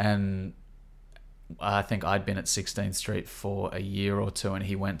 And I think I'd been at 16th Street for a year or 2, and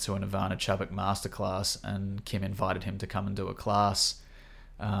he went to an Ivana Chubbuck masterclass, and Kim invited him to come and do a class,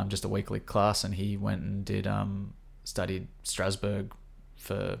 just a weekly class, and he went and studied Strasbourg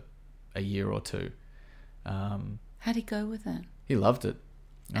for a year or 2. How'd he go with it? He loved it.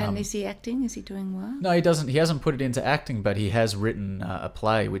 And is he acting? Is he doing well? No, he doesn't. He hasn't put it into acting, but he has written a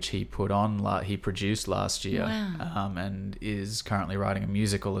play which he he produced last year. Wow. And is currently writing a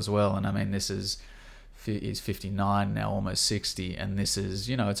musical as well. And I mean, he's 59 now, almost 60, and this is,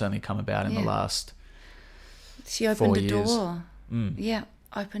 it's only come about in the last She opened 4 a years. door. Yeah,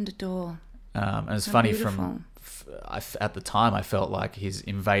 opened a door. And it's So funny, beautiful. at the time I felt like he's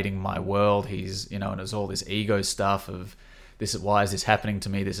invading my world. He's, and there's all this ego stuff of, why is this happening to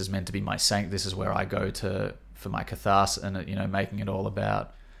me? This is meant to be my saint. This is where I go for my catharsis, and making it all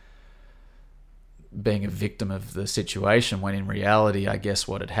about being a victim of the situation, when in reality, I guess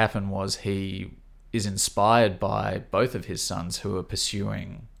what had happened was he is inspired by both of his sons, who are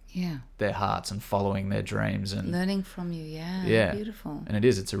pursuing their hearts and following their dreams and learning from you. Yeah. Beautiful. And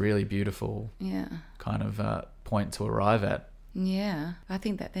it's a really beautiful kind of point to arrive at. Yeah, I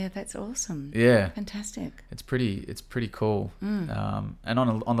think that's awesome. Yeah, fantastic. It's pretty cool. And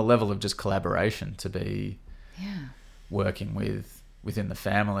on the level of just collaboration, to be working within the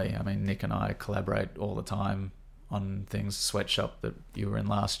family. I mean, Nick and I collaborate all the time on things. Sweatshop that you were in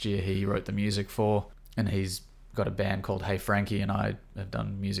last year, he wrote the music for, and he's got a band called Hey Frankie, and I have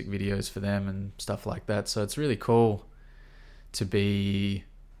done music videos for them and stuff like that. So it's really cool to be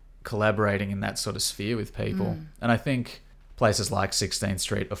collaborating in that sort of sphere with people. And I think places like 16th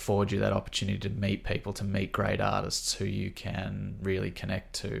Street afford you that opportunity to meet people, to meet great artists who you can really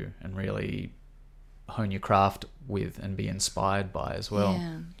connect to and really hone your craft with and be inspired by as well.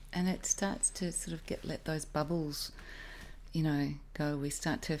 Yeah, and it starts to sort of let those bubbles, go. We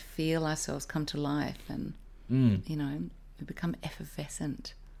start to feel ourselves come to life, and we become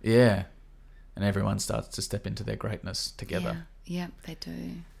effervescent. Yeah, and everyone starts to step into their greatness together. Yeah, they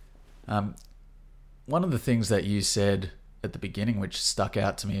do. One of the things that you said at the beginning, which stuck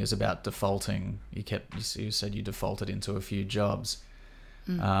out to me, is about defaulting. You said you defaulted into a few jobs.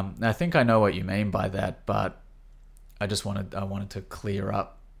 I think I know what you mean by that, but I wanted to clear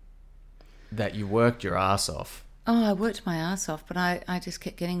up that you worked your ass off. Oh, I worked my ass off, but I just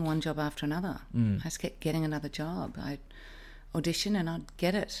kept getting one job after another. I just kept getting another job. I'd audition and I'd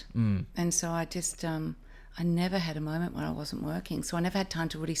get it. And so I just, I never had a moment where I wasn't working. So I never had time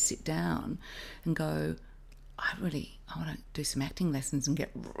to really sit down and go, I want to do some acting lessons and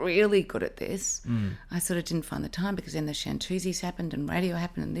get really good at this. I sort of didn't find the time, because then the Shantuzis happened and radio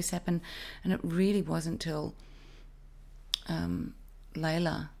happened and this happened. And it really wasn't till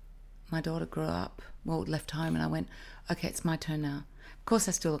Layla, my daughter, grew up, left home, and I went, okay, it's my turn now. Of course,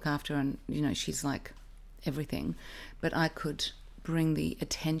 I still look after her, and, she's like everything, but I could bring the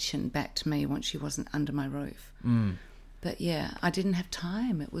attention back to me once she wasn't under my roof. But yeah, I didn't have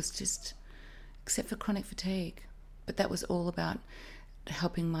time. It was just, except for chronic fatigue. But that was all about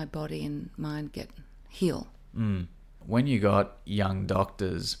helping my body and mind heal. When you got young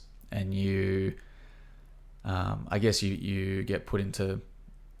doctors and you, I guess you get put into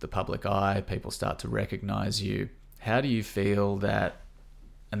the public eye, people start to recognize you. How do you feel that,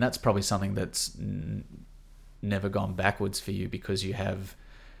 and that's probably something that's never gone backwards for you because you have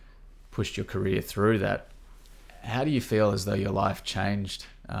pushed your career through that. How do you feel as though your life changed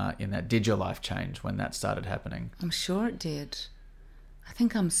in that? Did your life change when that started happening? I'm sure it did. I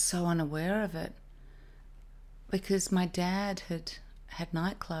think I'm so unaware of it because my dad had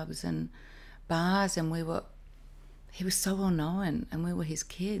nightclubs and bars, and he was so well known, and we were his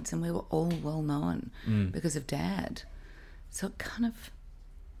kids, and we were all well known because of Dad. So it kind of,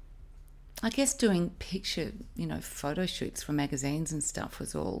 I guess doing picture, photo shoots for magazines and stuff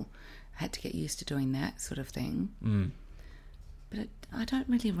was all, I had to get used to doing that sort of thing. But I don't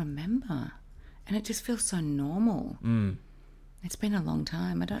really remember. And it just feels so normal. It's been a long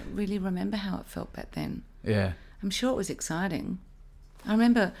time. I don't really remember how it felt back then. Yeah. I'm sure it was exciting. I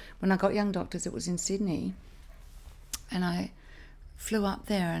remember when I got Young Doctors, it was in Sydney, and I flew up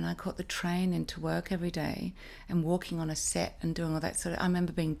there and I caught the train into work every day and walking on a set and doing all that sort of... I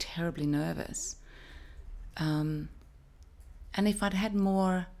remember being terribly nervous. And if I'd had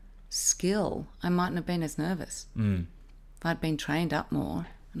more skill, I mightn't have been as nervous. If I'd been trained up more,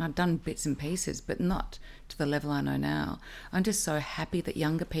 and I'd done bits and pieces, but not to the level I know now. I'm just so happy that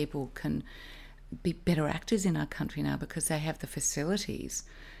younger people can be better actors in our country now because they have the facilities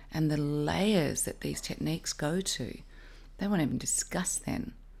and the layers that these techniques go to. They weren't even discussed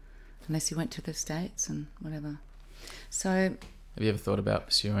then, unless you went to the States and whatever. So, have you ever thought about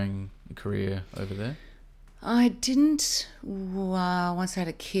pursuing a career over there? I didn't once I had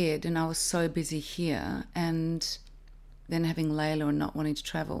a kid, and I was so busy here, and then having Layla and not wanting to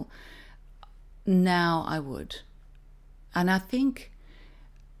travel. Now I would. And I think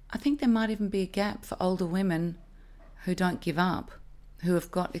there might even be a gap for older women who don't give up, who have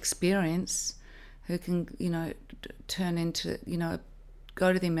got experience, who can, turn into,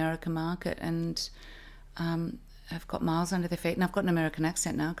 go to the American market and have got miles under their feet. And I've got an American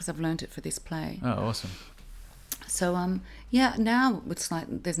accent now because I've learned it for this play. Oh, awesome. So, now it's like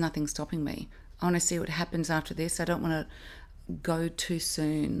there's nothing stopping me. I want to see what happens after this. I don't want to go too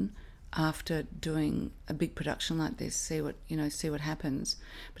soon after doing a big production like this, see what happens.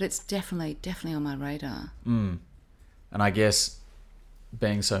 But it's definitely on my radar. And I guess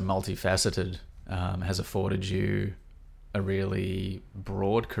being so multifaceted has afforded you a really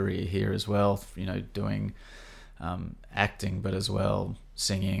broad career here as well, doing acting, but as well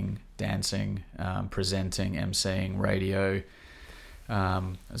singing, dancing, presenting, emceeing, radio.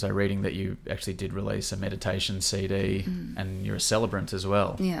 As I reading that you actually did release a meditation CD and you're a celebrant as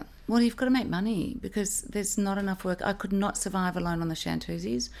well. Yeah. Well, you've got to make money because there's not enough work. I could not survive alone on the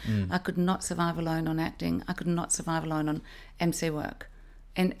Shantuzis. I could not survive alone on acting. I could not survive alone on MC work.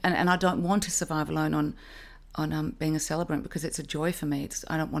 And I don't want to survive alone on being a celebrant because it's a joy for me.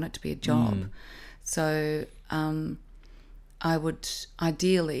 I don't want it to be a job. So I would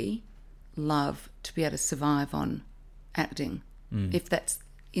ideally love to be able to survive on acting. If that's,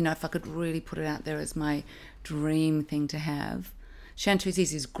 if I could really put it out there as my dream thing to have.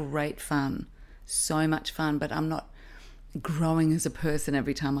 Shantuzis is great fun, so much fun, but I'm not growing as a person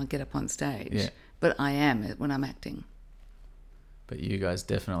every time I get up on stage. Yeah. But I am when I'm acting. But you guys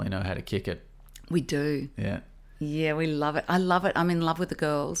definitely know how to kick it. We do. Yeah. Yeah, we love it. I love it. I'm in love with the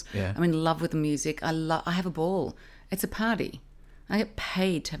girls. Yeah. I'm in love with the music. I have a ball. It's a party. I get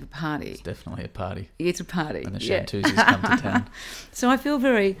paid to have a party. It's definitely a party. It's a party. When the Shantuzis come to town. So I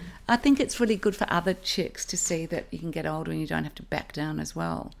think it's really good for other chicks to see that you can get older and you don't have to back down as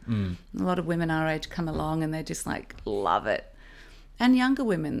well. A lot of women our age come along and they just love it. And younger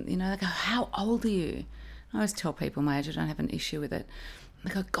women, they go, how old are you? I always tell people my age, I don't have an issue with it.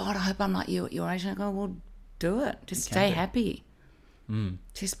 They go, God, I hope I'm like you at your age. And I go, well, do it. Just stay happy.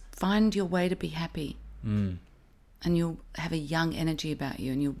 Just find your way to be happy. And you'll have a young energy about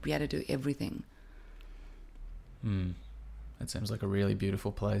you and you'll be able to do everything. That seems like a really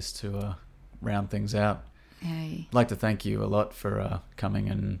beautiful place to round things out. Yay. I'd like to thank you a lot for coming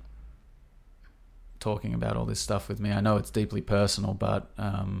and talking about all this stuff with me. I know it's deeply personal, but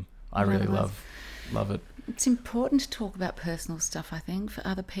I really love it. It's important to talk about personal stuff, I think, for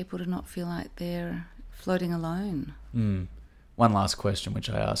other people to not feel like they're floating alone. One last question, which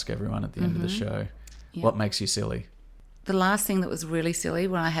I ask everyone at the end of the show. Yep. What makes you silly? The last thing that was really silly,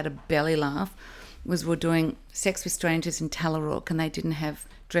 where I had a belly laugh, was we're doing Sex with Strangers in Tallarook and they didn't have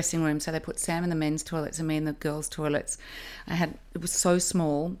dressing rooms, so they put Sam in the men's toilets and me in the girls' toilets. It was so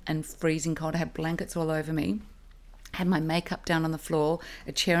small and freezing cold. I had blankets all over me. Had my makeup down on the floor,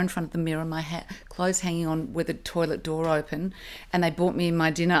 a chair in front of the mirror, my clothes hanging on with the toilet door open, and they brought me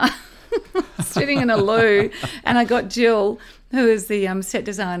my dinner sitting in a loo. And I got Jill, who is the set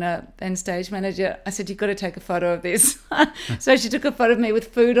designer and stage manager. I said, you've got to take a photo of this. So she took a photo of me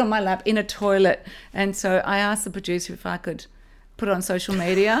with food on my lap in a toilet. And so I asked the producer if I could put it on social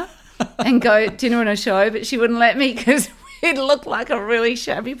media and go dinner and a show, but she wouldn't let me because it looked like a really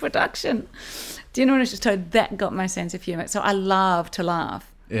shabby production. Dinner and a show, that got my sense of humour. So I love to laugh.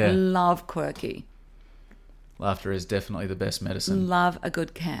 Yeah. I love quirky. Laughter is definitely the best medicine. Love a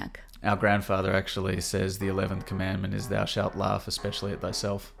good cack. Our grandfather actually says the 11th commandment is thou shalt laugh, especially at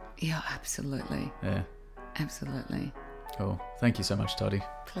thyself. Yeah, absolutely. Yeah. Absolutely. Cool. Thank you so much, Toddy.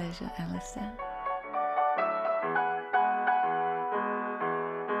 Pleasure, Alistair.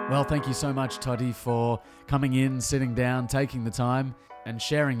 Well, thank you so much, Toddy, for coming in, sitting down, taking the time, and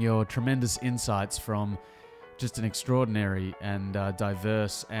sharing your tremendous insights from just an extraordinary and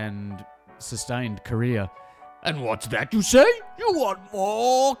diverse and sustained career. And what's that you say? You want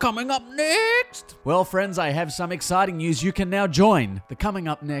more coming up next? Well, friends, I have some exciting news. You can now join the Coming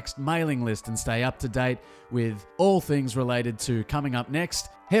Up Next mailing list and stay up to date with all things related to Coming Up Next.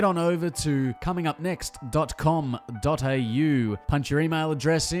 Head on over to comingupnext.com.au, punch your email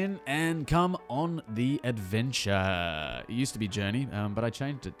address in, and come on the adventure. It used to be Journey, but I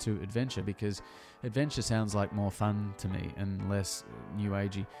changed it to Adventure because adventure sounds like more fun to me and less new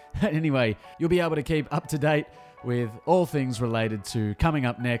agey. Anyway, you'll be able to keep up to date with all things related to Coming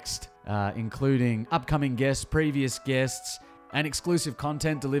Up Next, including upcoming guests, previous guests, and exclusive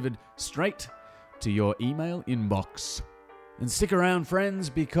content delivered straight to your email inbox. And stick around, friends,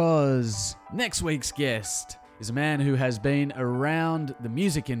 because next week's guest is a man who has been around the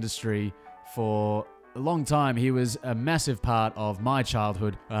music industry for a long time. He was a massive part of my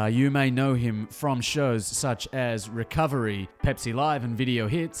childhood. You may know him from shows such as Recovery, Pepsi Live, and Video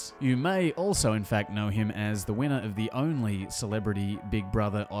Hits. You may also, in fact, know him as the winner of the only Celebrity Big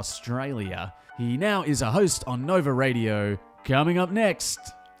Brother Australia. He now is a host on Nova Radio. Coming up next,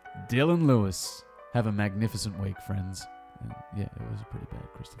 Dylan Lewis. Have a magnificent week, friends. Yeah, it was a pretty bad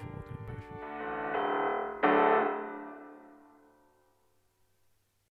Christopher Walken.